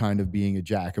up kind of being a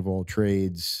jack of all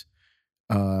trades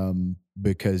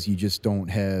because you just don't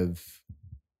have,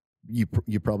 you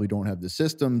probably don't have the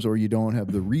systems, or you don't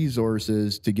have the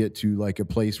resources to get to like a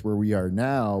place where we are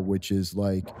now, which is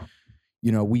like,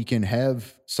 we can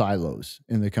have silos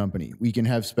in the company. We can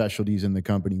have specialties in the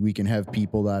company. We can have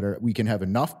we can have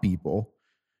enough people,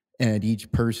 and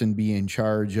each person be in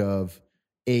charge of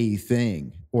a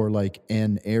thing or like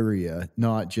an area,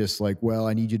 not just like, well,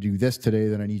 I need you to do this today,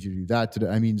 then I need you to do that today.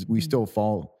 I mean, we still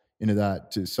fall into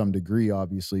that to some degree,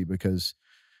 obviously, because,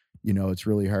 it's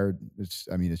really hard. It's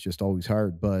just always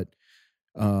hard, but,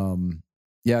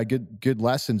 yeah, good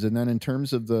lessons. And then in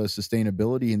terms of the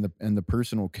sustainability and the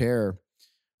personal care,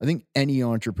 I think any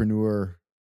entrepreneur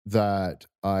that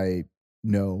I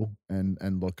know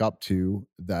and look up to,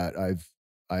 that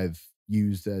I've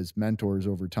used as mentors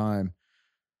over time,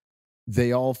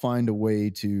 they all find a way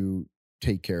to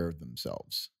take care of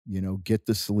themselves, get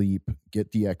the sleep,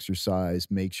 get the exercise,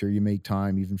 make sure you make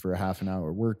time even for a half an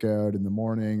hour workout in the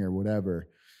morning or whatever.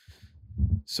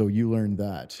 So you learned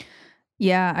that.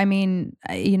 Yeah. I mean,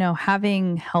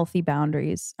 having healthy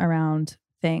boundaries around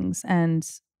things. And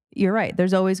you're right.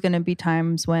 There's always going to be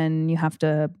times when you have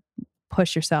to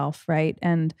push yourself, right?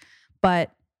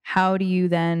 But how do you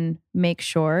then make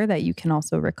sure that you can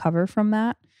also recover from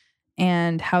that?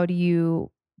 And how do you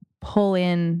pull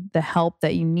in the help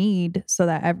that you need so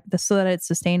that it's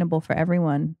sustainable for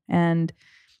everyone? And,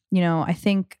 I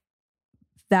think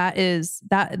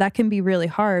that can be really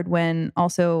hard when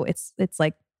also it's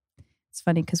like it's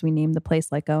funny because we named the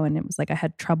place Let Go, and it was like I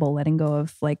had trouble letting go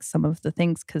of like some of the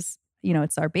things because,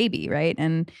 it's our baby, right?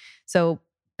 And so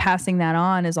passing that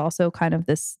on is also kind of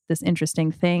this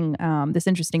interesting thing, this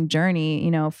interesting journey,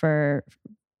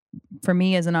 for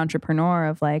me as an entrepreneur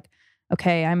of like,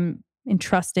 okay, I'm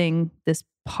entrusting this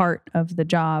part of the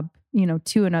job,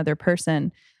 to another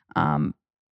person.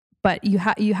 But you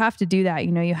have to do that,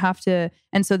 you have to.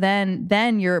 And so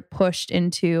then you're pushed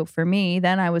into, for me,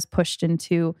 then I was pushed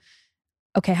into,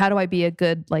 okay, how do I be a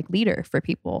good like leader for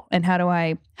people? And how do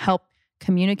I help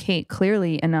communicate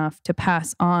clearly enough to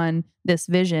pass on this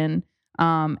vision,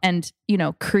 and,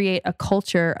 create a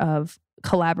culture of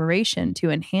collaboration to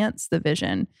enhance the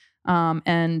vision.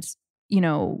 And,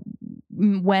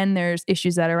 when there's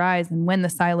issues that arise and when the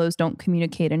silos don't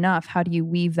communicate enough, how do you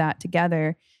weave that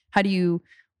together? How do you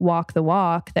walk the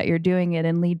walk that you're doing it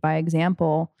and lead by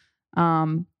example?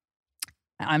 I'm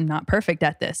not perfect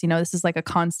at this. This is like a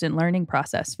constant learning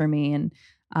process for me. And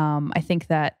I think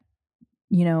that,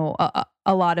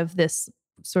 a lot of this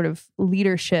sort of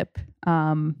leadership,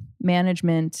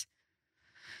 management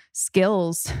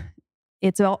skills,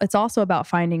 it's also about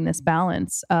finding this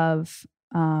balance of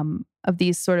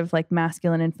these sort of like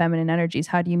masculine and feminine energies.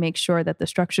 How do you make sure that the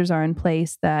structures are in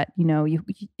place that, you,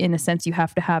 in a sense, you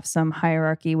have to have some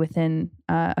hierarchy within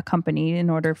a company in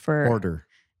order for order.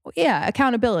 Yeah,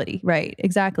 accountability, right?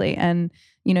 Exactly. And,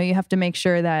 you have to make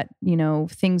sure that,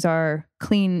 things are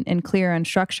clean and clear and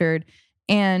structured.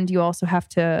 And you also have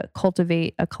to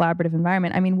cultivate a collaborative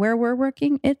environment. I mean, where we're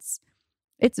working, it's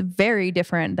very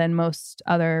different than most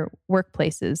other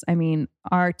workplaces. I mean,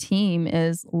 our team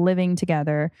is living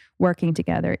together, working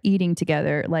together, eating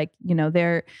together. Like,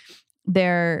 they're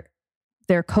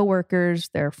coworkers,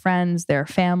 their friends, their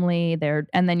family,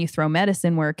 and then you throw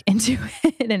medicine work into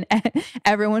it, and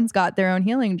everyone's got their own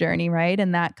healing journey, right?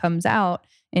 And that comes out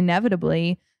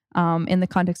inevitably in the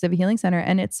context of a healing center.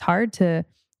 And it's hard to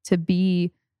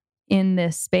be in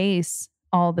this space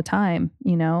all the time,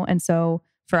 And so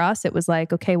for us, it was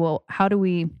like, okay, well, how do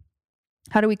we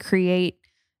create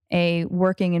a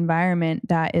working environment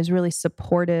that is really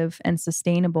supportive and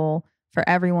sustainable for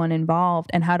everyone involved?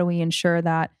 And how do we ensure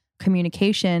that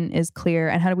communication is clear?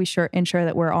 And how do we ensure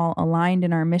that we're all aligned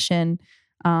in our mission,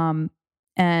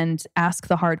 and ask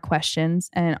the hard questions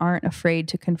and aren't afraid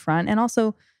to confront? And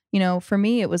also, for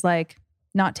me, it was like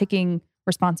not taking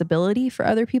responsibility for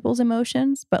other people's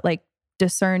emotions, but like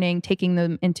discerning, taking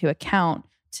them into account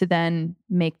to then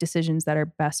make decisions that are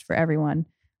best for everyone,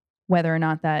 whether or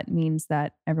not that means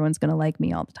that everyone's going to like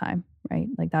me all the time, right?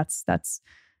 Like that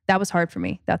was hard for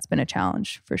me. That's been a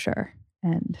challenge for sure.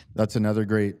 And that's another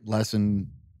great lesson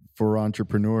for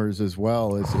entrepreneurs as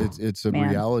well. It's a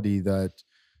reality that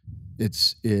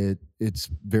it's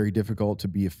very difficult to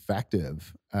be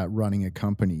effective at running a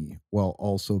company while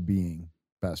also being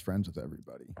best friends with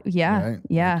everybody. Yeah. Right?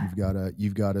 Yeah. Like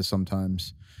you've gotta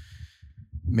sometimes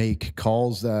make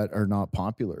calls that are not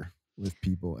popular with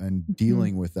people, and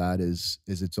dealing with that is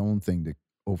its own thing to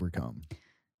overcome.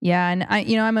 Yeah. And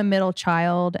I'm a middle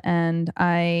child, and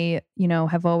I,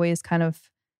 have always kind of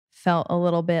felt a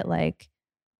little bit like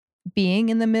being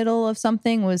in the middle of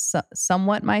something was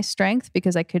somewhat my strength,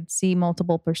 because I could see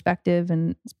multiple perspectives,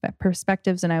 and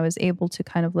I was able to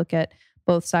kind of look at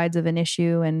both sides of an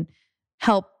issue and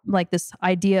help. Like this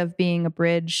idea of being a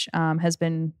bridge has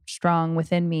been strong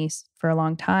within me for a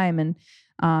long time. And,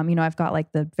 I've got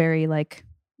like the very like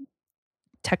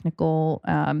technical,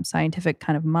 scientific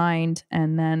kind of mind.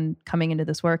 And then coming into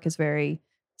this work is very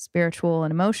spiritual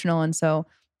and emotional. And so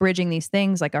bridging these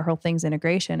things, like our whole thing's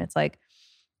integration, it's like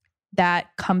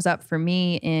that comes up for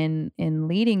me in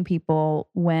leading people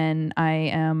when I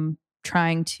am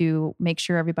trying to make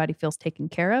sure everybody feels taken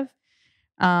care of.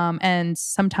 And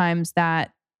sometimes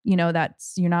that,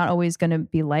 that's, you're not always going to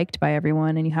be liked by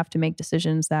everyone, and you have to make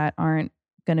decisions that aren't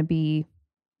going to be,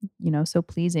 so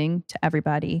pleasing to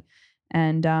everybody.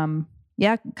 And,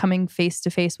 coming face to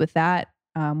face with that,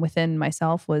 within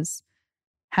myself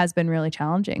has been really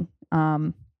challenging.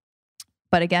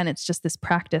 But again, it's just this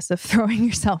practice of throwing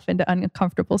yourself into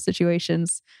uncomfortable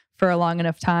situations for a long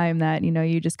enough time that,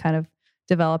 you just kind of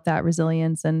develop that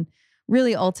resilience, and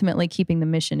really ultimately keeping the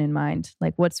mission in mind.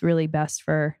 Like what's really best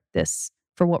for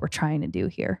what we're trying to do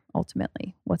here.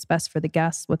 Ultimately, what's best for the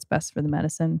guests, what's best for the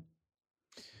medicine.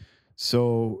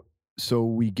 So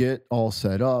we get all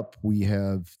set up. We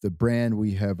have the brand,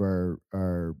 we have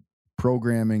our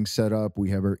programming set up, we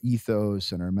have our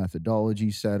ethos and our methodology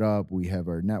set up, we have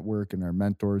our network and our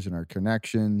mentors and our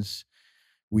connections,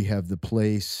 we have the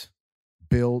place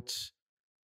built,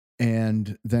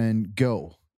 and then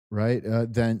go, right?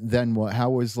 Then what?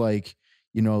 How was like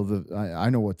you know, I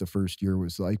know what the first year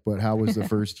was like, but how was the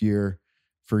first year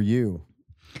for you?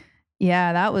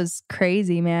 Yeah, that was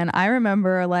crazy, man. I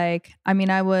remember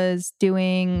I was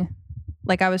doing,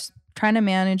 I was trying to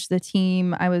manage the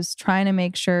team. I was trying to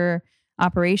make sure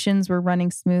operations were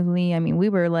running smoothly. I mean, we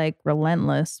were like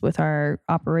relentless with our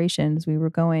operations. We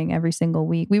were going every single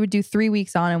week. We would do 3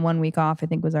 weeks on and 1 week off, I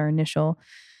think was our initial.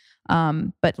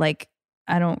 But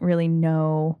I don't really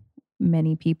know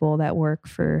many people that work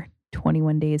for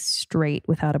 21 days straight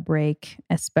without a break,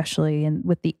 especially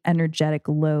with the energetic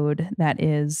load that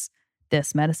is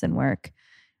this medicine work.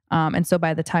 And so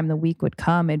by the time the week would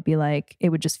come, it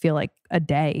would just feel like a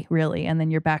day, really. And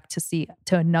then you're back to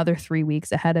another 3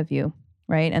 weeks ahead of you.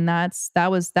 Right. And that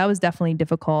was definitely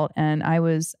difficult. And I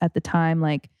was at the time,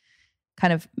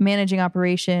 kind of managing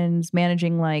operations,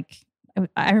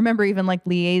 I remember even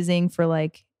liaising for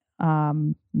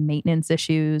maintenance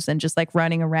issues and just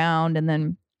running around and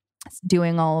then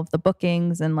doing all of the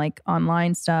bookings and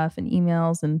online stuff and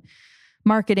emails and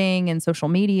marketing and social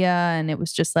media. And it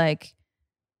was just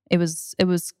it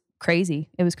was crazy.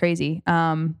 It was crazy.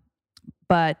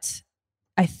 But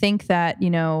I think that,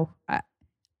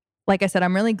 like I said,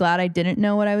 I'm really glad I didn't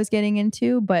know what I was getting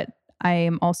into, but I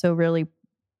am also really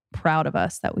proud of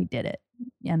us that we did it.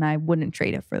 And I wouldn't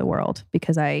trade it for the world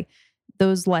because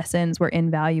those lessons were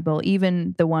invaluable.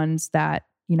 Even the ones that,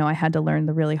 I had to learn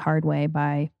the really hard way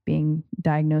by being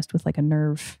diagnosed with a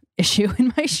nerve issue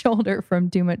in my shoulder from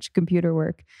too much computer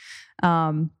work.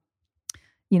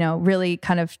 Really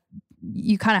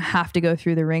you kind of have to go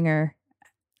through the ringer.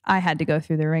 I had to go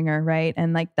through the ringer. Right.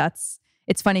 And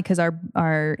it's funny because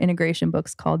our integration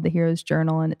book's called The Hero's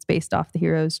Journal and it's based off the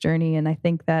hero's journey. And I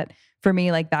think that for me,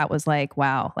 that was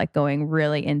wow, going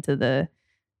really into the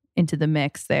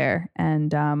mix there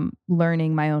and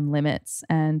learning my own limits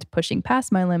and pushing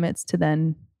past my limits to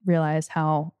then realize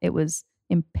how it was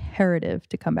imperative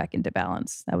to come back into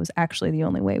balance. That was actually the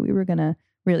only way we were going to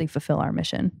really fulfill our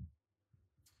mission.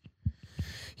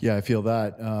 Yeah, I feel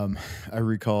that. I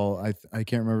recall, I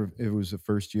can't remember if it was the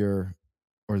first year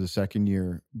or the second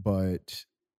year, but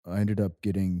I ended up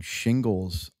getting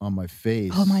shingles on my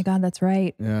face. Oh my God, that's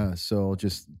right. Yeah. So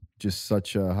just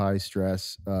such a high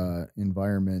stress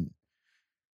environment.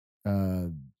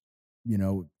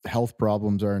 Health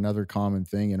problems are another common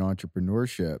thing in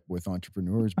entrepreneurship with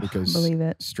entrepreneurs because believe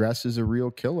it. Stress is a real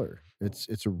killer.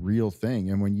 It's a real thing.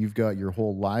 And when you've got your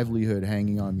whole livelihood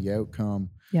hanging on the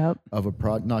outcome of a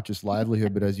not just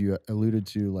livelihood, but as you alluded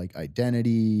to,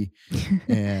 identity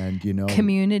and,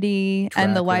 community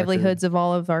and the livelihoods of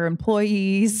all of our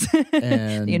employees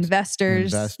and the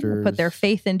investors put their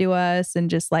faith into us and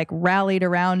just rallied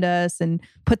around us and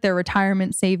put their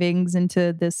retirement savings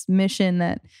into this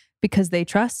mission because they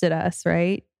trusted us.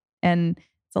 Right. And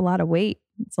it's a lot of weight.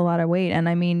 And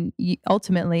I mean,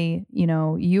 ultimately,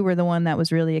 you were the one that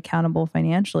was really accountable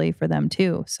financially for them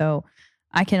too. So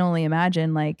I can only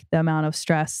imagine the amount of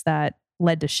stress that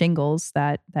led to shingles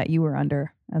that you were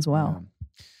under as well.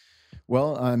 Yeah.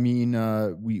 Well, I mean,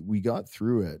 we got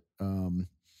through it.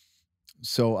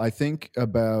 So I think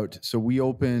so we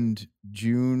opened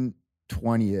June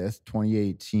 20th,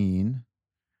 2018.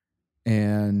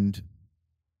 And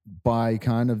by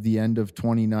kind of the end of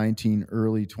 2019,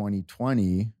 early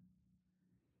 2020,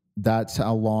 that's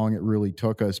how long it really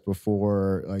took us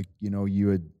before,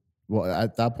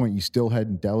 at that point, you still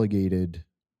hadn't delegated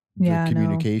the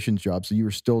communications job. So you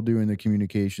were still doing the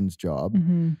communications job.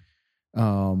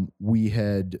 Mm-hmm. We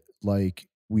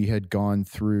had gone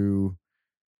through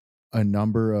a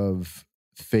number of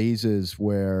phases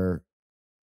where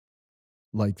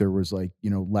there was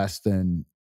less than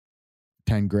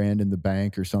 10 grand in the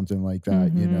bank or something like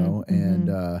that, and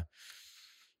there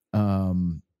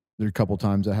are a couple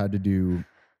times I had to do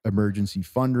emergency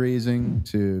fundraising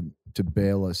to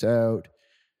bail us out.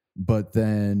 But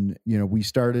then, we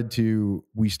started to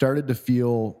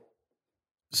feel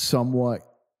somewhat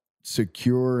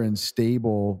secure and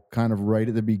stable kind of right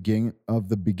at the beginning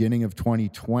of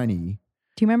 2020.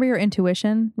 Do you remember your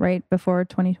intuition right before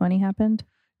 2020 happened?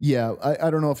 Yeah.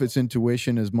 I don't know if it's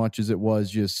intuition as much as it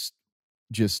was just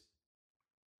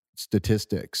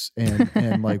statistics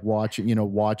and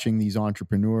watching these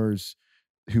entrepreneurs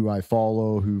who I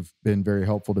follow, who've been very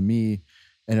helpful to me,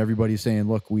 and everybody's saying,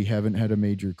 look, we haven't had a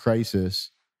major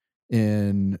crisis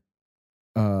in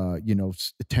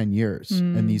 10 years,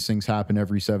 and these things happen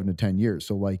every 7 to 10 years.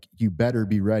 So you better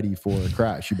be ready for a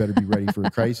crash. You better be ready for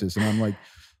a crisis. And I'm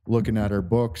looking at our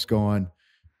books going,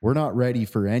 we're not ready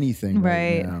for anything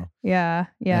right now. Yeah.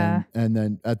 And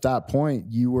then at that point,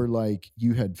 you were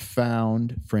you had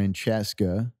found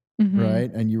Francesca,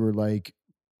 right? And you were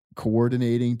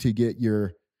coordinating to get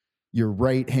your your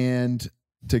right hand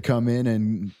to come in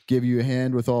and give you a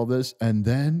hand with all this, and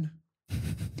then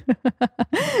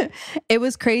it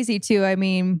was crazy too. I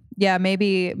mean, yeah,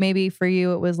 maybe for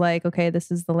you it was like, okay,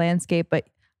 this is the landscape, but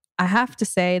I have to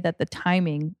say that the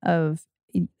timing of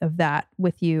that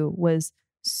with you was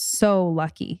so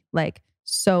lucky, like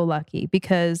so lucky,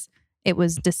 because it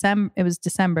was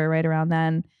December right around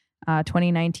then,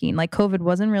 2019. Like COVID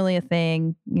wasn't really a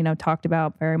thing, talked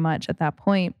about very much at that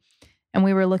point. And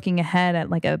we were looking ahead at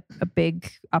like a big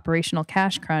operational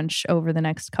cash crunch over the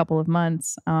next couple of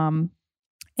months.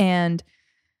 And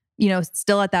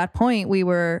still at that point, we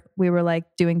were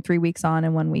like doing 3 weeks on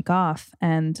and 1 week off.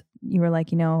 And you were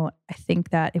like, I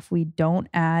think that if we don't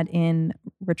add in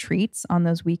retreats on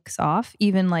those weeks off,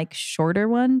 even like shorter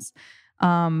ones,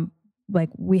 like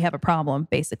we have a problem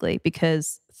basically,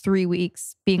 because 3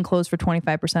 weeks being closed for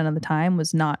 25% of the time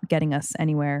was not getting us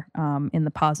anywhere in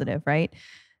the positive, right?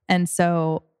 And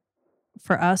so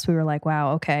for us, we were like,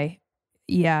 wow, okay,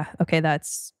 yeah, okay,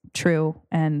 that's true.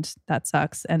 And that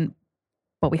sucks.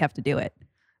 But we have to do it.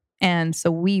 And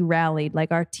so we rallied,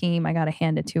 like our team, I got to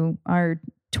hand it to our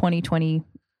 2020,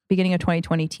 beginning of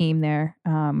 2020 team there,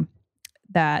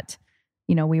 that,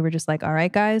 we were just like, all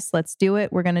right, guys, let's do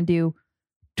it. We're going to do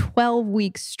 12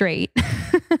 weeks straight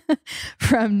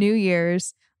from New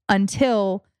Year's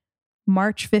until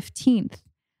March 15th.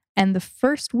 And the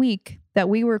first week that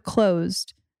we were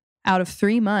closed out of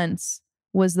 3 months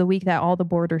was the week that all the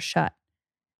borders shut.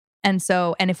 And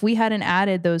if we hadn't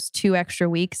added those 2 extra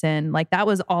weeks in, like that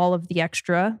was all of the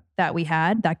extra that we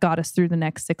had that got us through the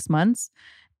next 6 months.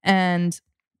 And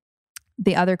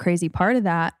the other crazy part of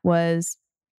that was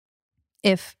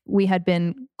if we had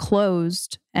been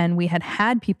closed and we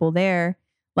had people there,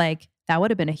 like that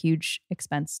would have been a huge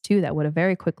expense too. That would have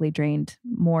very quickly drained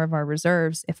more of our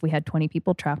reserves if we had 20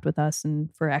 people trapped with us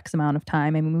and for X amount of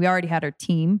time. I mean, we already had our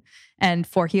team and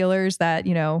 4 healers that,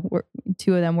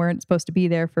 2 of them weren't supposed to be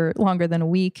there for longer than a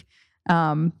week.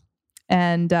 So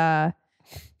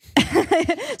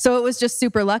it was just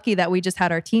super lucky that we just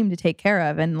had our team to take care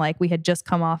of. And like we had just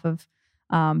come off of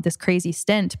this crazy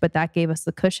stint, but that gave us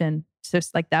the cushion.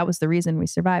 Just like that was the reason we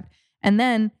survived. And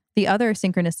then the other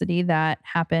synchronicity that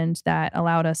happened that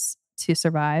allowed us to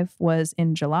survive was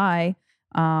in July,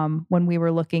 when we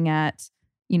were looking at,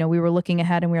 we were looking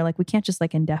ahead and we were like, we can't just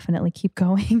like indefinitely keep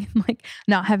going and like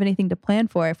not have anything to plan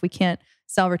for. If we can't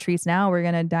sell retreats now, we're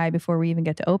going to die before we even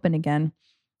get to open again.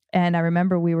 And I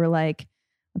remember we were like,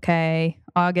 okay,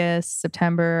 August,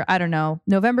 September, I don't know.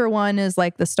 November 1 is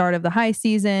like the start of the high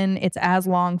season. It's as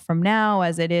long from now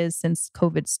as it is since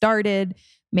COVID started.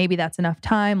 Maybe that's enough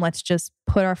time. Let's just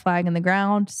put our flag in the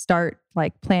ground, start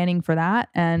like planning for that.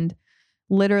 And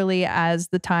literally as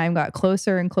the time got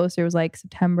closer and closer, it was like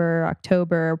September,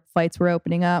 October, flights were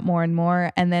opening up more and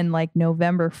more. And then like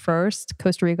November 1st,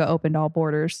 Costa Rica opened all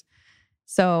borders.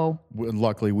 So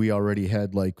luckily we already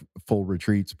had like full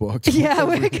retreats booked.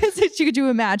 Yeah, because could you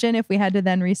imagine if we had to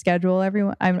then reschedule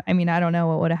everyone? I mean, I don't know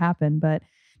what would have happened, but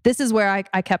this is where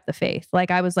I kept the faith.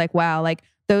 Like I was like, wow, like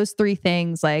those 3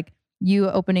 things, like you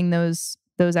opening those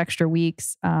extra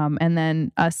weeks, and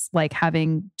then us like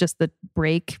having just the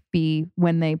break be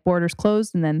when the borders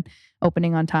closed and then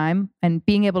opening on time and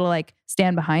being able to like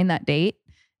stand behind that date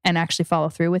and actually follow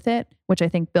through with it, which I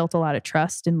think built a lot of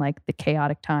trust in like the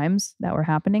chaotic times that were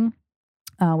happening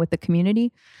with the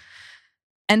community.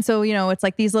 And so, it's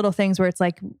like these little things where it's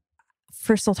like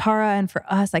for Soltara and for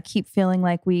us, I keep feeling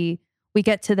like we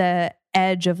get to the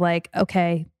edge of like,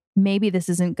 okay, maybe this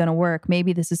isn't going to work.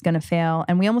 Maybe this is going to fail.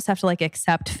 And we almost have to like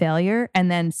accept failure.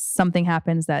 And then something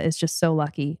happens that is just so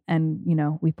lucky. And,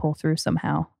 we pull through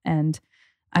somehow. And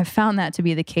I've found that to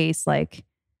be the case, like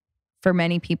for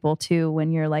many people too,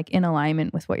 when you're like in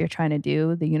alignment with what you're trying to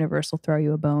do, the universe will throw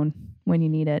you a bone when you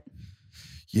need it.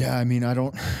 Yeah. I mean, I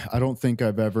don't think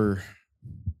I've ever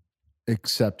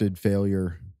accepted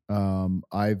failure.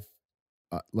 I've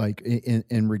like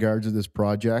in regards to this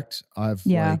project, I've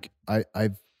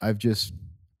just,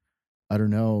 I don't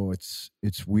know.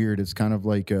 It's weird. It's kind of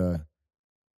like a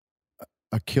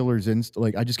killer's instinct.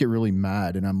 Like I just get really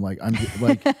mad and I'm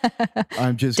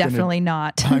just definitely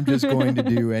not. I'm just going to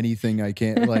do anything I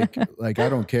can. Like I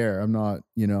don't care. I'm not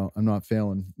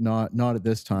failing. Not at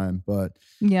this time, but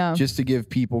yeah, just to give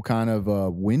people kind of a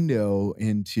window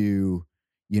into,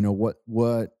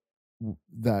 what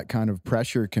that kind of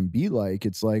pressure can be like.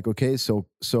 It's like, okay, so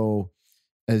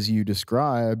as you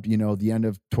described, the end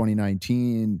of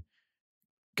 2019,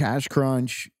 cash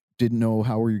crunch, didn't know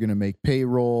how we were going to make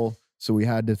payroll. So we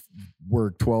had to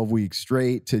work 12 weeks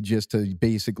straight to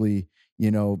basically,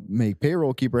 make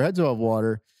payroll, keep our heads above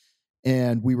water.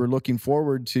 And we were looking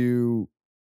forward to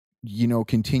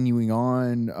continuing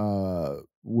on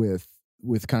with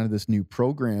kind of this new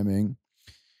programming,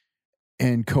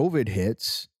 and COVID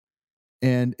hits,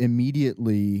 and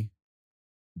immediately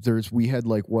we had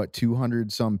like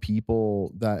 200 some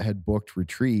people that had booked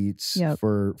retreats Yep.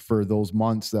 for those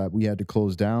months that we had to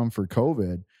close down for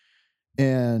COVID.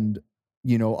 And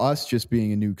us just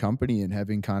being a new company and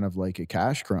having kind of like a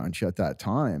cash crunch at that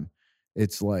time,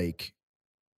 it's like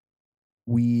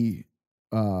we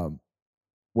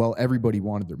everybody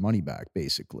wanted their money back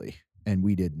basically, and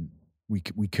we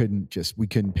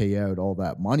couldn't pay out all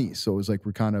that money. So it was like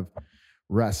we're kind of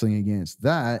wrestling against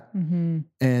that. Mm-hmm.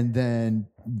 And then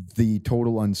the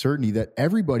total uncertainty that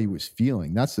everybody was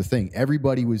feeling. That's the thing.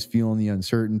 Everybody was feeling the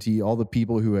uncertainty. All the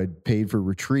people who had paid for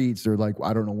retreats, they're like,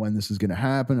 I don't know when this is going to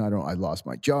happen. I lost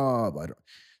my job.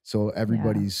 So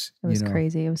everybody's, it was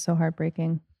crazy. It was so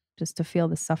heartbreaking just to feel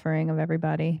the suffering of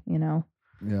everybody,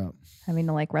 Yeah. having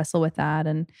to like wrestle with that.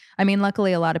 And I mean,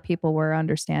 luckily a lot of people were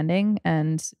understanding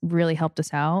and really helped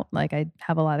us out. Like I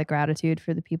have a lot of gratitude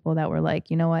for the people that were like,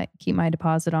 you know what, keep my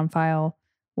deposit on file.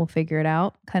 We'll figure it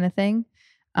out kind of thing.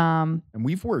 And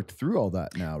we've worked through all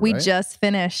that now, we right? just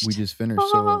finished.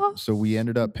 So we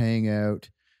ended up paying out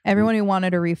everyone who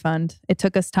wanted a refund. It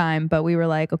took us time, but we were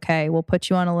like, okay, we'll put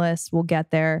you on a list. We'll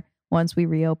get there. Once we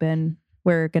reopen,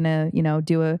 we're going to,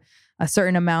 do a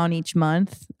certain amount each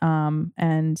month.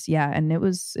 And it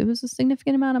was a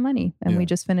significant amount of money, and we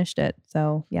just finished it.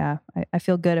 So yeah, I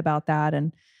feel good about that.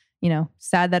 And,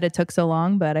 sad that it took so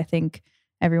long, but I think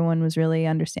everyone was really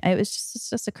understanding. It's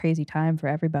just a crazy time for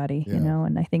everybody,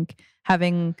 and I think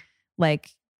having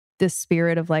like this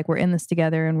spirit of like, we're in this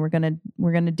together and we're going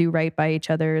to do right by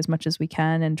each other as much as we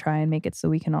can and try and make it so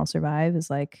we can all survive is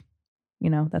like,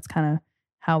 that's kind of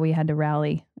how we had to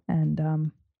rally.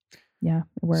 And, it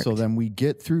worked. So then we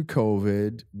get through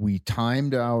COVID. We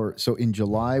timed so in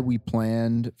July, we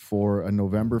planned for a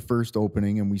November 1st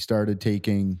opening, and we started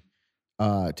taking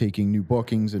new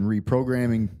bookings and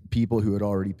reprogramming people who had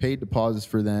already paid deposits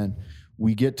for then.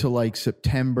 We get to like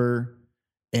September,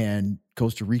 and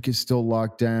Costa Rica's still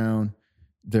locked down.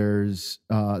 They're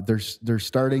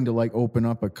starting to like open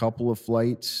up a couple of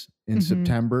flights in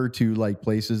September to like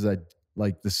places that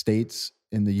like the states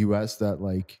in the US that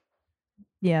like,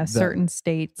 certain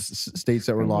states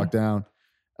that were locked down.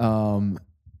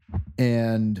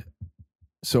 And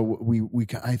so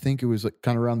I think it was like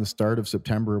kind of around the start of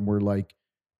September, and we're like,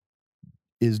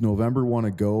 is November want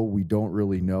to go? We don't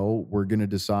really know. We're going to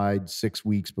decide 6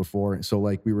 weeks before. So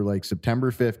like we were like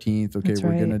September 15th. Okay. That's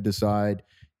we're right. going to decide,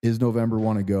 is November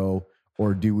want to go,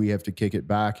 or do we have to kick it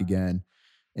back again?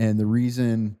 And the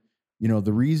reason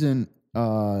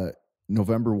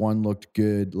November 1 looked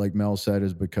good, like Mel said,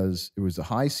 is because it was the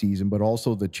high season, but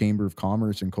also the Chamber of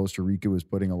Commerce in Costa Rica was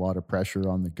putting a lot of pressure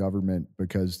on the government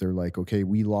because they're like, okay,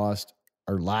 we lost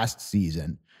our last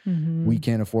season. We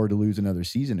can't afford to lose another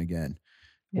season again,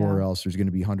 or else there's going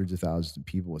to be hundreds of thousands of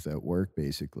people without work,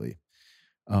 basically.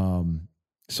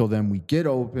 So then we get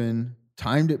open,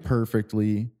 timed it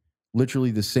perfectly,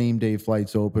 literally the same day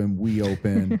flights open, we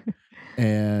open,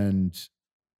 and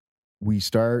we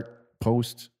start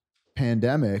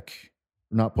post-pandemic,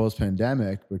 not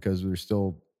post-pandemic because there's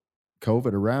still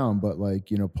COVID around, but like,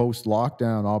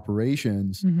 post-lockdown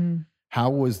operations. How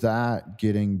was that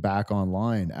getting back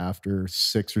online after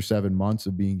 6 or 7 months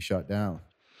of being shut down?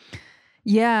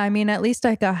 Yeah, I mean, at least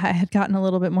I had gotten a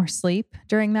little bit more sleep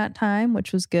during that time,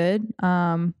 which was good.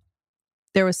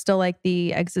 There was still like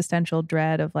the existential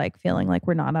dread of like feeling like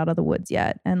we're not out of the woods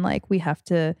yet. And like, we have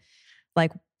to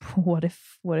like, what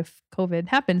if COVID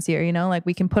happens here? Like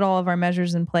we can put all of our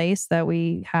measures in place that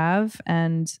we have,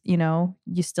 and you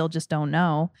still just don't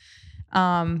know.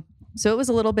 So it was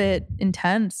a little bit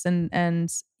intense, and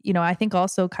I think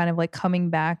also kind of like coming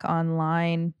back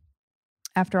online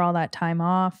after all that time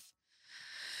off,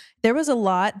 there was a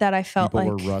lot that I felt people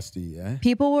like were rusty.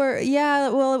 People were,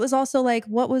 well, it was also like,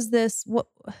 what was this?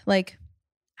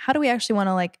 How do we actually want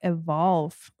to like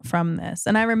evolve from this?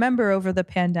 And I remember over the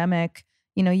pandemic,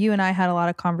 you and I had a lot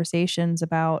of conversations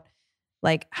about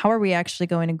like, how are we actually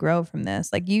going to grow from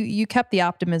this? Like you kept the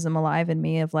optimism alive in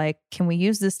me of like, can we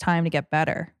use this time to get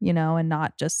better, and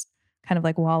not just kind of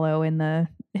like wallow in the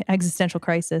existential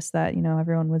crisis that,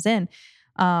 everyone was in.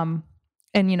 And,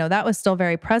 that was still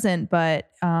very present, but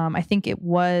I think it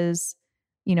was,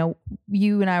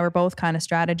 you and I were both kind of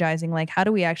strategizing, like, how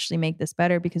do we actually make this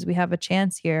better? Because we have a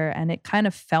chance here. And it kind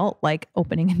of felt like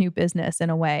opening a new business in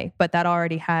a way, but that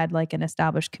already had like an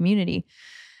established community.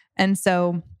 And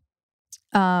so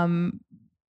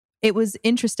it was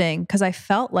interesting because I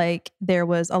felt like there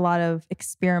was a lot of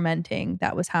experimenting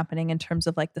that was happening in terms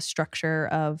of like the structure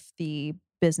of the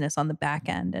business on the back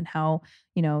end, and how,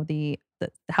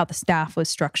 how the staff was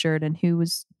structured and who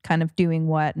was kind of doing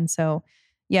what. And so,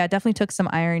 yeah, it definitely took some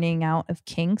ironing out of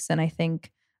kinks. And I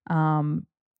think,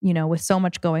 with so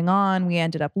much going on, we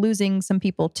ended up losing some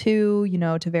people too,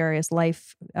 to various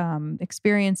life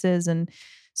experiences and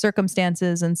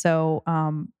circumstances. And so,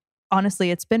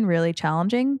 honestly, it's been really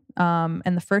challenging.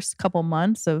 And the first couple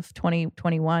months of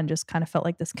 2021 just kind of felt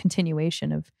like this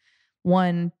continuation of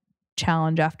one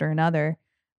challenge after another.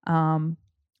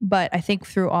 But I think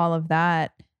through all of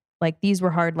that, like, these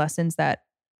were hard lessons that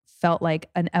felt like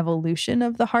an evolution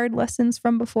of the hard lessons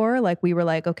from before. Like, we were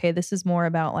like, okay, this is more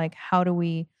about like, how do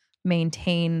we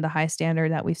maintain the high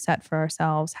standard that we've set for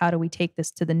ourselves? How do we take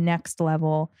this to the next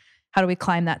level? How do we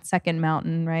climb that second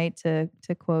mountain, right? To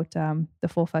quote the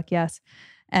full fuck yes.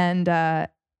 And I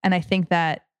think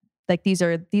that, like, these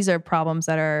are problems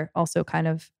that are also kind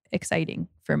of exciting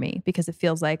for me, because it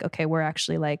feels like, okay, we're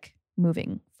actually like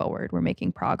moving forward, we're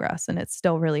making progress, and it's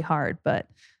still really hard, but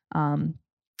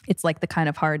it's like the kind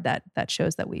of hard that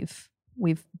shows that we've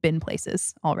been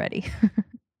places already.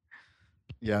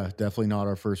 Yeah, definitely not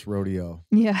our first rodeo.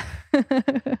 Yeah.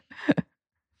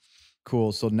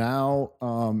 Cool. So now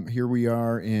here we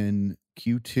are in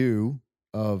Q2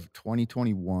 of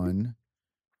 2021.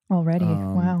 Already.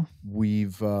 Wow.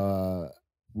 We've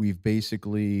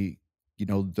basically,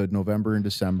 the November and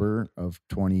December of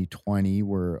 2020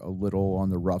 were a little on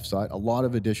the rough side. A lot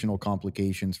of additional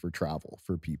complications for travel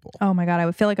for people. Oh my God. I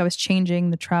would feel like I was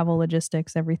changing the travel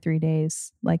logistics every 3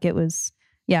 days. Like, it was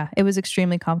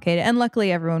extremely complicated. And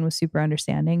luckily everyone was super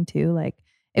understanding too. Like,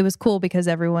 it was cool because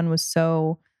everyone was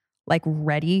so like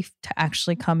ready to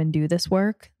actually come and do this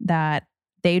work that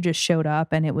they just showed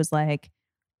up, and it was like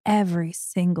every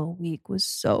single week was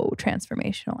so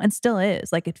transformational, and still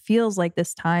is. Like, it feels like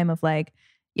this time of like,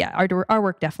 yeah, our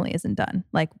work definitely isn't done.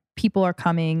 Like, people are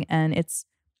coming, and it's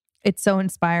so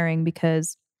inspiring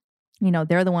because,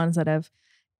 they're the ones that have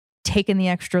taken the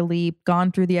extra leap,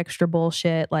 gone through the extra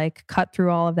bullshit, like cut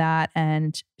through all of that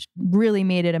and really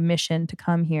made it a mission to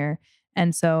come here.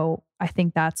 And so I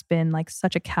think that's been like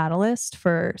such a catalyst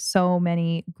for so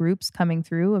many groups coming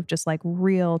through of just like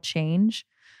real change.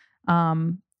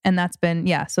 And that's been,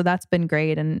 so that's been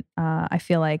great. And I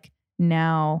feel like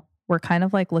now we're kind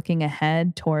of like looking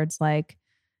ahead towards like,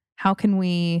 how can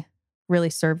we really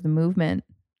serve the movement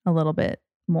a little bit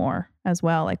more as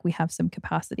well? Like, we have some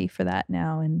capacity for that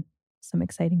now, and some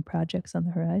exciting projects on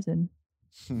the horizon.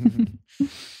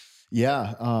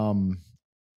 Yeah.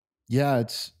 Yeah,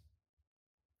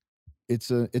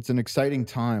 it's an exciting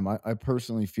time. I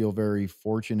personally feel very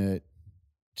fortunate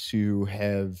to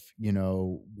have,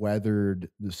 weathered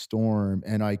the storm,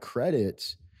 and I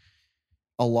credit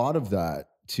a lot of that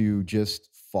to just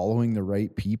following the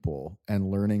right people and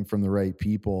learning from the right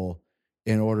people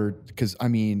in order, because I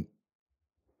mean,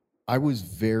 I was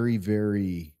very,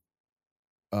 very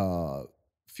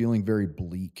feeling very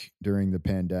bleak during the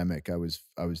pandemic. I was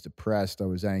depressed, I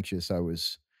was anxious, I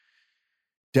was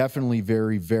definitely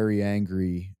very, very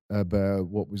angry about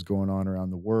what was going on around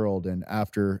the world. And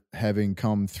after having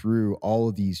come through all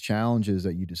of these challenges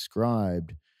that you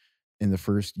described in the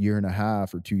first year and a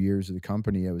half or 2 years of the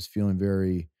company, I was feeling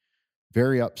very,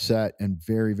 very upset and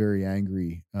very, very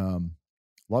angry. A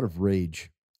lot of rage.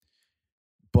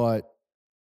 But,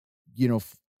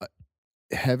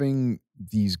 having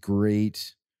these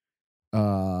great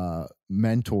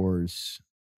mentors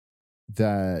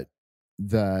that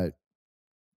that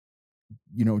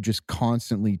just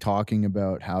constantly talking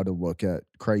about how to look at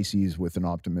crises with an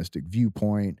optimistic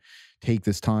viewpoint, take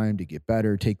this time to get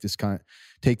better, take this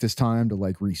time to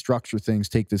like restructure things,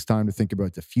 take this time to think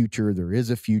about the future. There is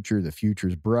a future, the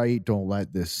future's bright, don't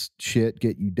let this shit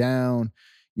get you down.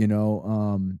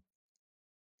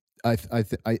 I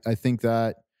think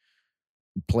that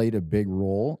played a big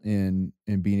role in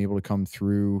being able to come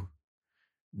through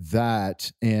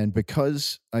that. And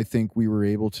because I think we were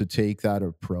able to take that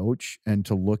approach and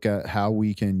to look at how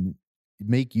we can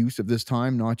make use of this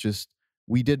time, not just,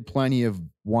 we did plenty of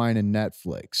wine and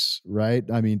Netflix, right?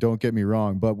 I mean, don't get me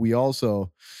wrong, but we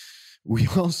also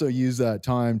use that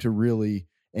time to really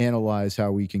analyze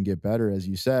how we can get better, as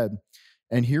you said.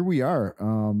 And here we are.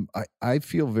 I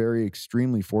feel very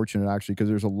extremely fortunate, actually, because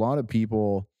there's a lot of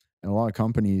people and a lot of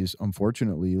companies,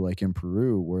 unfortunately, like in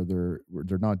Peru, where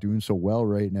they're not doing so well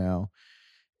right now.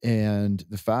 And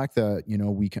the fact that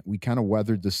we kind of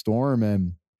weathered the storm,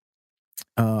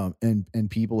 and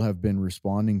people have been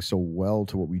responding so well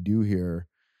to what we do here,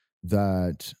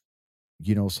 that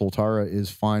Soltara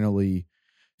is finally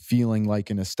feeling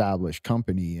like an established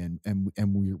company, and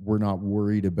we're not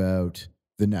worried about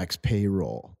the next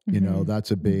payroll.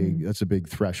 That's a big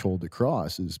threshold to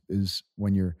cross, is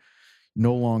when you're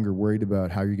no longer worried about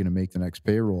how you're going to make the next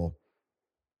payroll.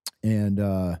 And,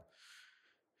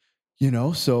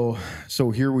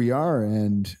 so here we are.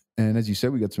 And as you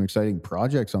said, we got some exciting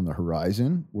projects on the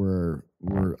horizon where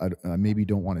I maybe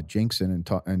don't want to jinx it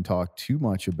and talk too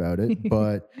much about it,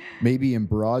 but maybe in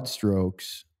broad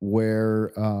strokes,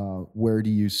 where do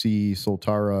you see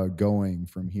Soltara going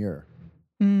from here?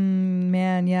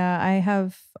 Man, yeah, I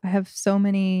have so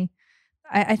many.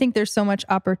 I think there's so much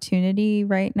opportunity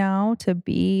right now to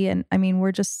be, and I mean,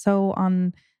 we're just so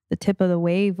on the tip of the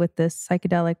wave with this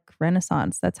psychedelic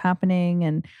renaissance that's happening.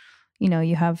 And,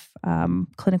 you have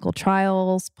clinical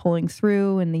trials pulling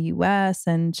through in the US,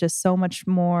 and just so much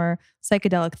more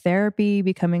psychedelic therapy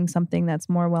becoming something that's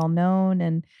more well known.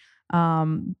 And,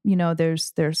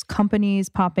 there's companies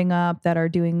popping up that are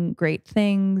doing great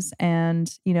things.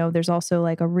 And, there's also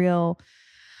like a real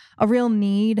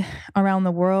need around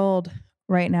the world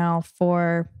right now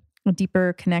for a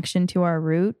deeper connection to our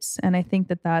roots. And I think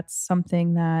that that's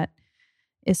something that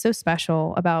is so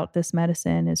special about this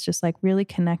medicine, is just like really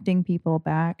connecting people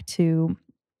back to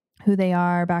who they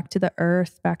are, back to the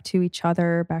earth, back to each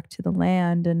other, back to the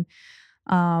land. And,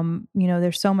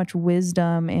 there's so much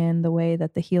wisdom in the way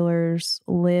that the healers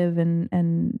live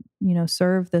and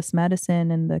serve this medicine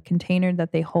and the container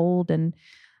that they hold. And,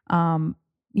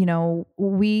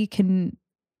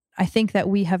 I think that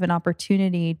we have an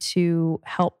opportunity to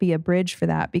help be a bridge for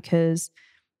that, because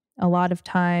a lot of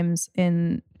times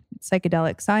in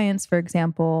psychedelic science, for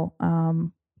example,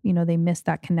 they miss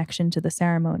that connection to the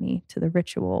ceremony, to the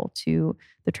ritual, to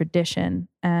the tradition.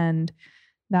 And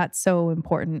that's so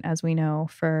important, as we know,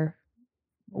 for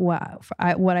what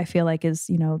I feel like is,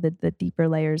 the deeper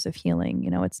layers of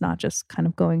healing. It's not just kind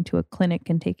of going to a clinic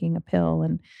and taking a pill.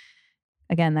 And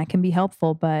again, that can be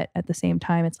helpful, but at the same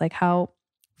time, it's like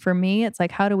for me, it's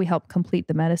like, how do we help complete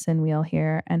the medicine wheel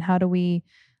here? And how do we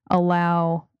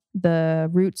allow the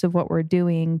roots of what we're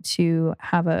doing to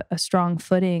have a strong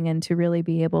footing and to really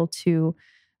be able to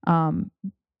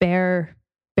bear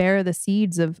the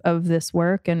seeds of this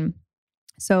work? And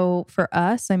so for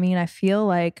us, I mean, I feel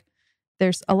like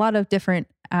there's a lot of different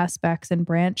aspects and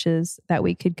branches that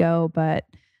we could go, but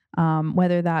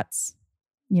whether that's,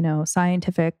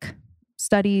 scientific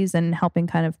studies and helping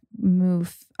kind of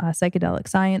move psychedelic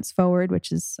science forward,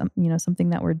 which is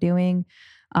something that we're doing,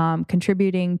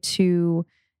 contributing to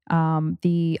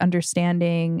the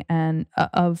understanding and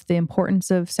of the importance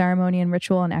of ceremony and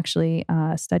ritual. And actually,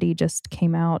 a study just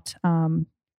came out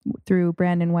through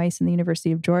Brandon Weiss and the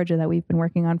University of Georgia that we've been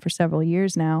working on for several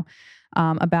years now,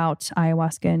 about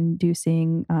ayahuasca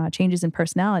inducing changes in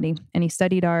personality. And he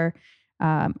studied our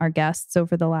guests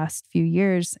over the last few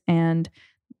years, and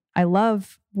I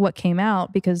love what came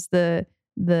out, because the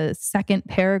second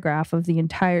paragraph of the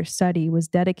entire study was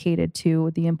dedicated to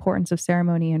the importance of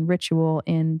ceremony and ritual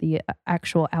in the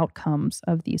actual outcomes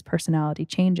of these personality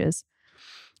changes.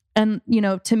 And,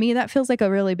 to me, that feels like a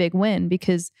really big win,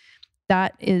 because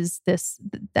that is this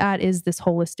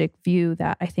holistic view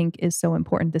that I think is so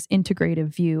important, this integrative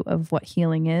view of what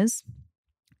healing is.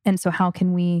 And so how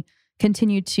can we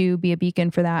continue to be a beacon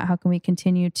for that? How can we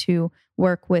continue to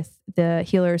work with the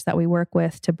healers that we work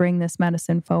with to bring this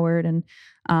medicine forward, and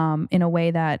in a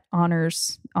way that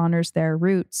honors their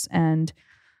roots? And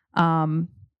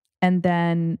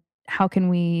then how can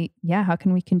we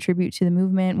contribute to the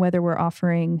movement, whether we're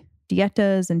offering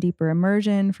dietas and deeper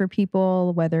immersion for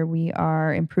people, whether we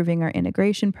are improving our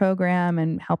integration program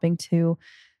and helping to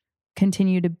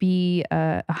continue to be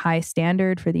a high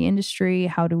standard for the industry?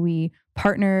 How do we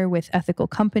partner with ethical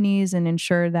companies and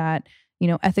ensure that,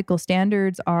 ethical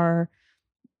standards are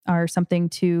something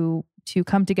to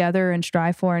come together and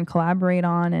strive for and collaborate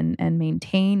on and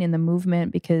maintain in the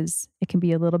movement, because it can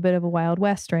be a little bit of a Wild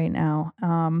West right now.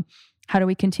 How do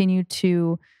we continue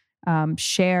to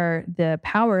share the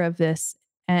power of this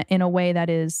in a way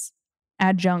that is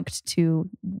adjunct to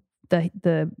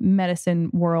the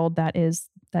medicine world that is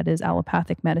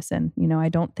allopathic medicine?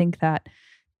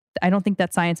 I don't think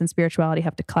that science and spirituality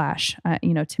have to clash.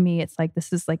 To me, it's like,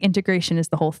 this is like integration is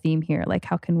the whole theme here. Like,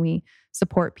 how can we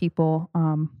support people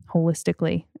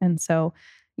holistically? And so,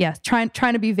 yeah, trying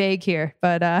to be vague here,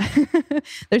 but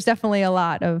there's definitely a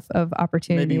lot of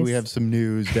opportunities. Maybe we have some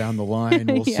news down the line.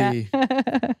 We'll see.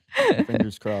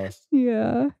 Fingers crossed.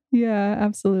 Yeah,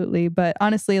 absolutely. But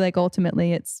honestly, like,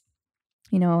 ultimately, it's,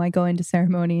 I go into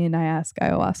ceremony and I ask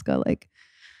ayahuasca, like,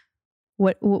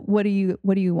 what do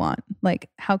you want? Like,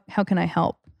 how can I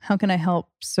help? How can I help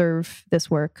serve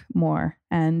this work more?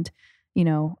 And,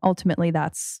 ultimately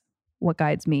that's what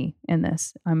guides me in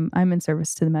this. I'm in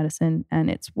service to the medicine, and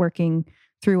it's working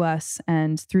through us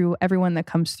and through everyone that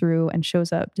comes through and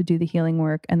shows up to do the healing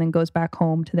work and then goes back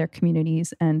home to their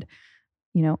communities and,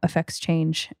 affects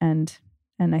change. And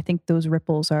I think those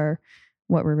ripples are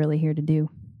what we're really here to do.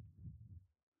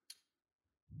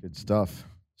 Good stuff.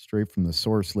 Straight from the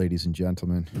source, ladies and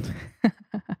gentlemen.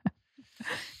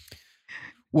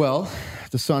 Well,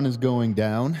 the sun is going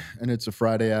down and it's a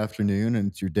Friday afternoon and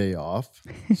it's your day off.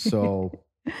 So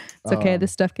it's okay.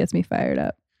 This stuff gets me fired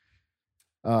up.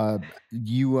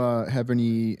 You have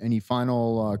any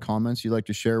final comments you'd like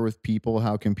to share with people?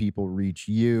 How can people reach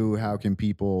you? How can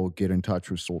people get in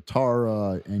touch with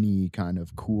Soltara? Any kind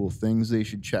of cool things they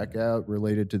should check out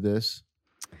related to this?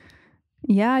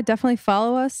 Yeah, definitely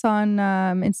follow us on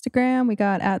Instagram. We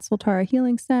got at Soltara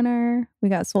Healing Center. We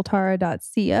got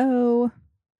soltara.co.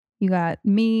 You got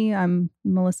me. I'm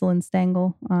Melissa Lynn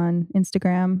Stangl on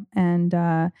Instagram. And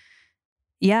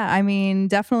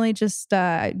definitely just,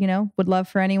 would love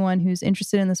for anyone who's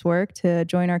interested in this work to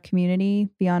join our community,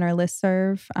 be on our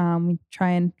listserv. We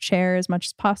try and share as much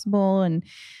as possible and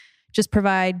just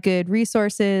provide good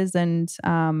resources and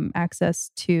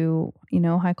access to,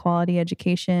 high quality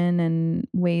education and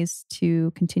ways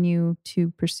to continue to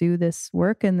pursue this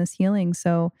work and this healing.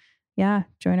 So yeah,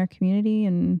 join our community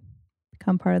and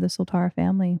become part of the Soltara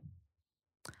family.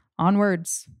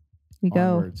 Onwards we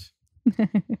go.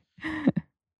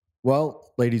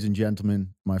 Well, ladies and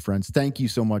gentlemen, my friends, thank you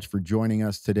so much for joining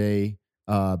us today.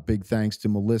 Big thanks to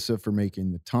Melissa for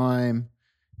making the time,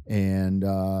 and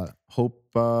hope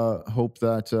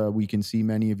that we can see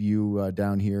many of you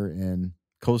down here in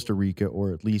Costa Rica,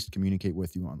 or at least communicate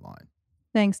with you online.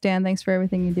 Thanks, Dan. Thanks for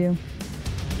everything you do.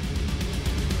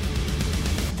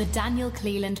 The Daniel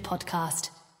Cleland Podcast.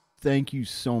 Thank you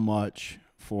so much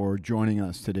for joining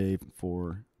us today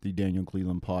for the Daniel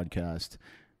Cleland Podcast.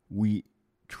 We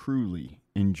truly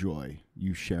enjoy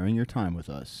you sharing your time with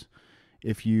us.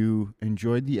 If you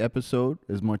enjoyed the episode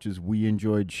as much as we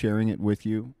enjoyed sharing it with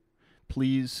you,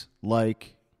 please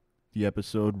like the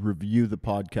episode, review the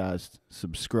podcast,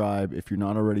 subscribe. If you're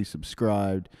not already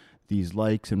subscribed, these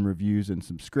likes and reviews and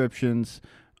subscriptions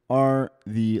are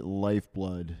the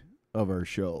lifeblood of our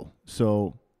show.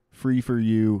 So free for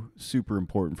you, super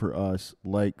important for us.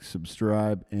 Like,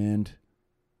 subscribe, and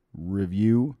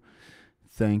review.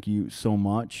 Thank you so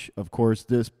much. Of course,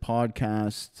 this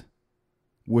podcast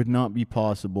would not be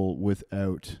possible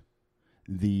without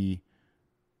the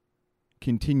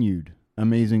continued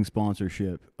amazing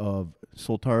sponsorship of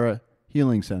Soltara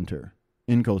Healing Center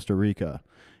in Costa Rica.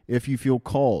 If you feel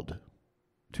called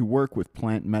to work with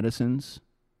plant medicines,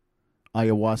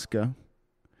 ayahuasca,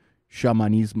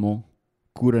 shamanismo,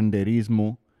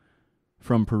 curanderismo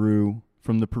from Peru,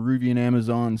 from the Peruvian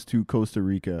Amazons to Costa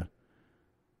Rica,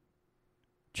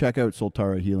 check out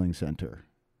Soltara Healing Center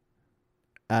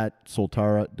at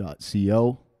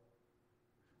soltara.co,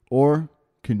 or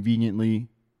conveniently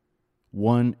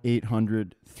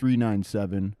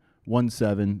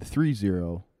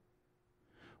 1-800-397-1730,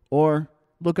 or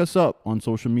look us up on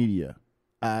social media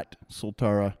at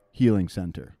Soltara Healing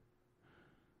Center.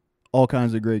 All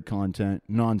kinds of great content,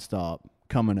 nonstop,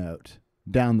 coming out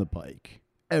down the pike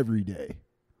every day,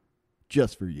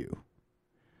 just for you.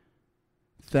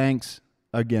 Thanks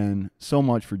again so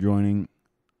much for joining.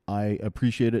 I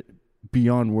appreciate it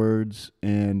beyond words,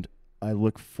 and I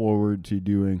look forward to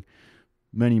doing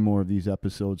many more of these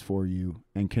episodes for you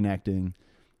and connecting.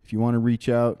 If you want to reach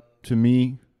out to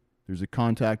me, there's a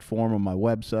contact form on my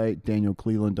website,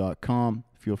 danielcleland.com.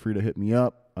 Feel free to hit me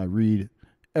up. I read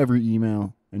every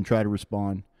email and try to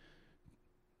respond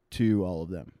to all of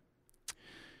them.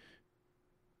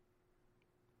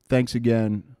 Thanks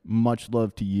again. Much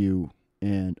love to you,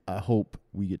 and I hope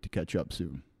we get to catch up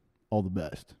soon. All the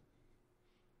best.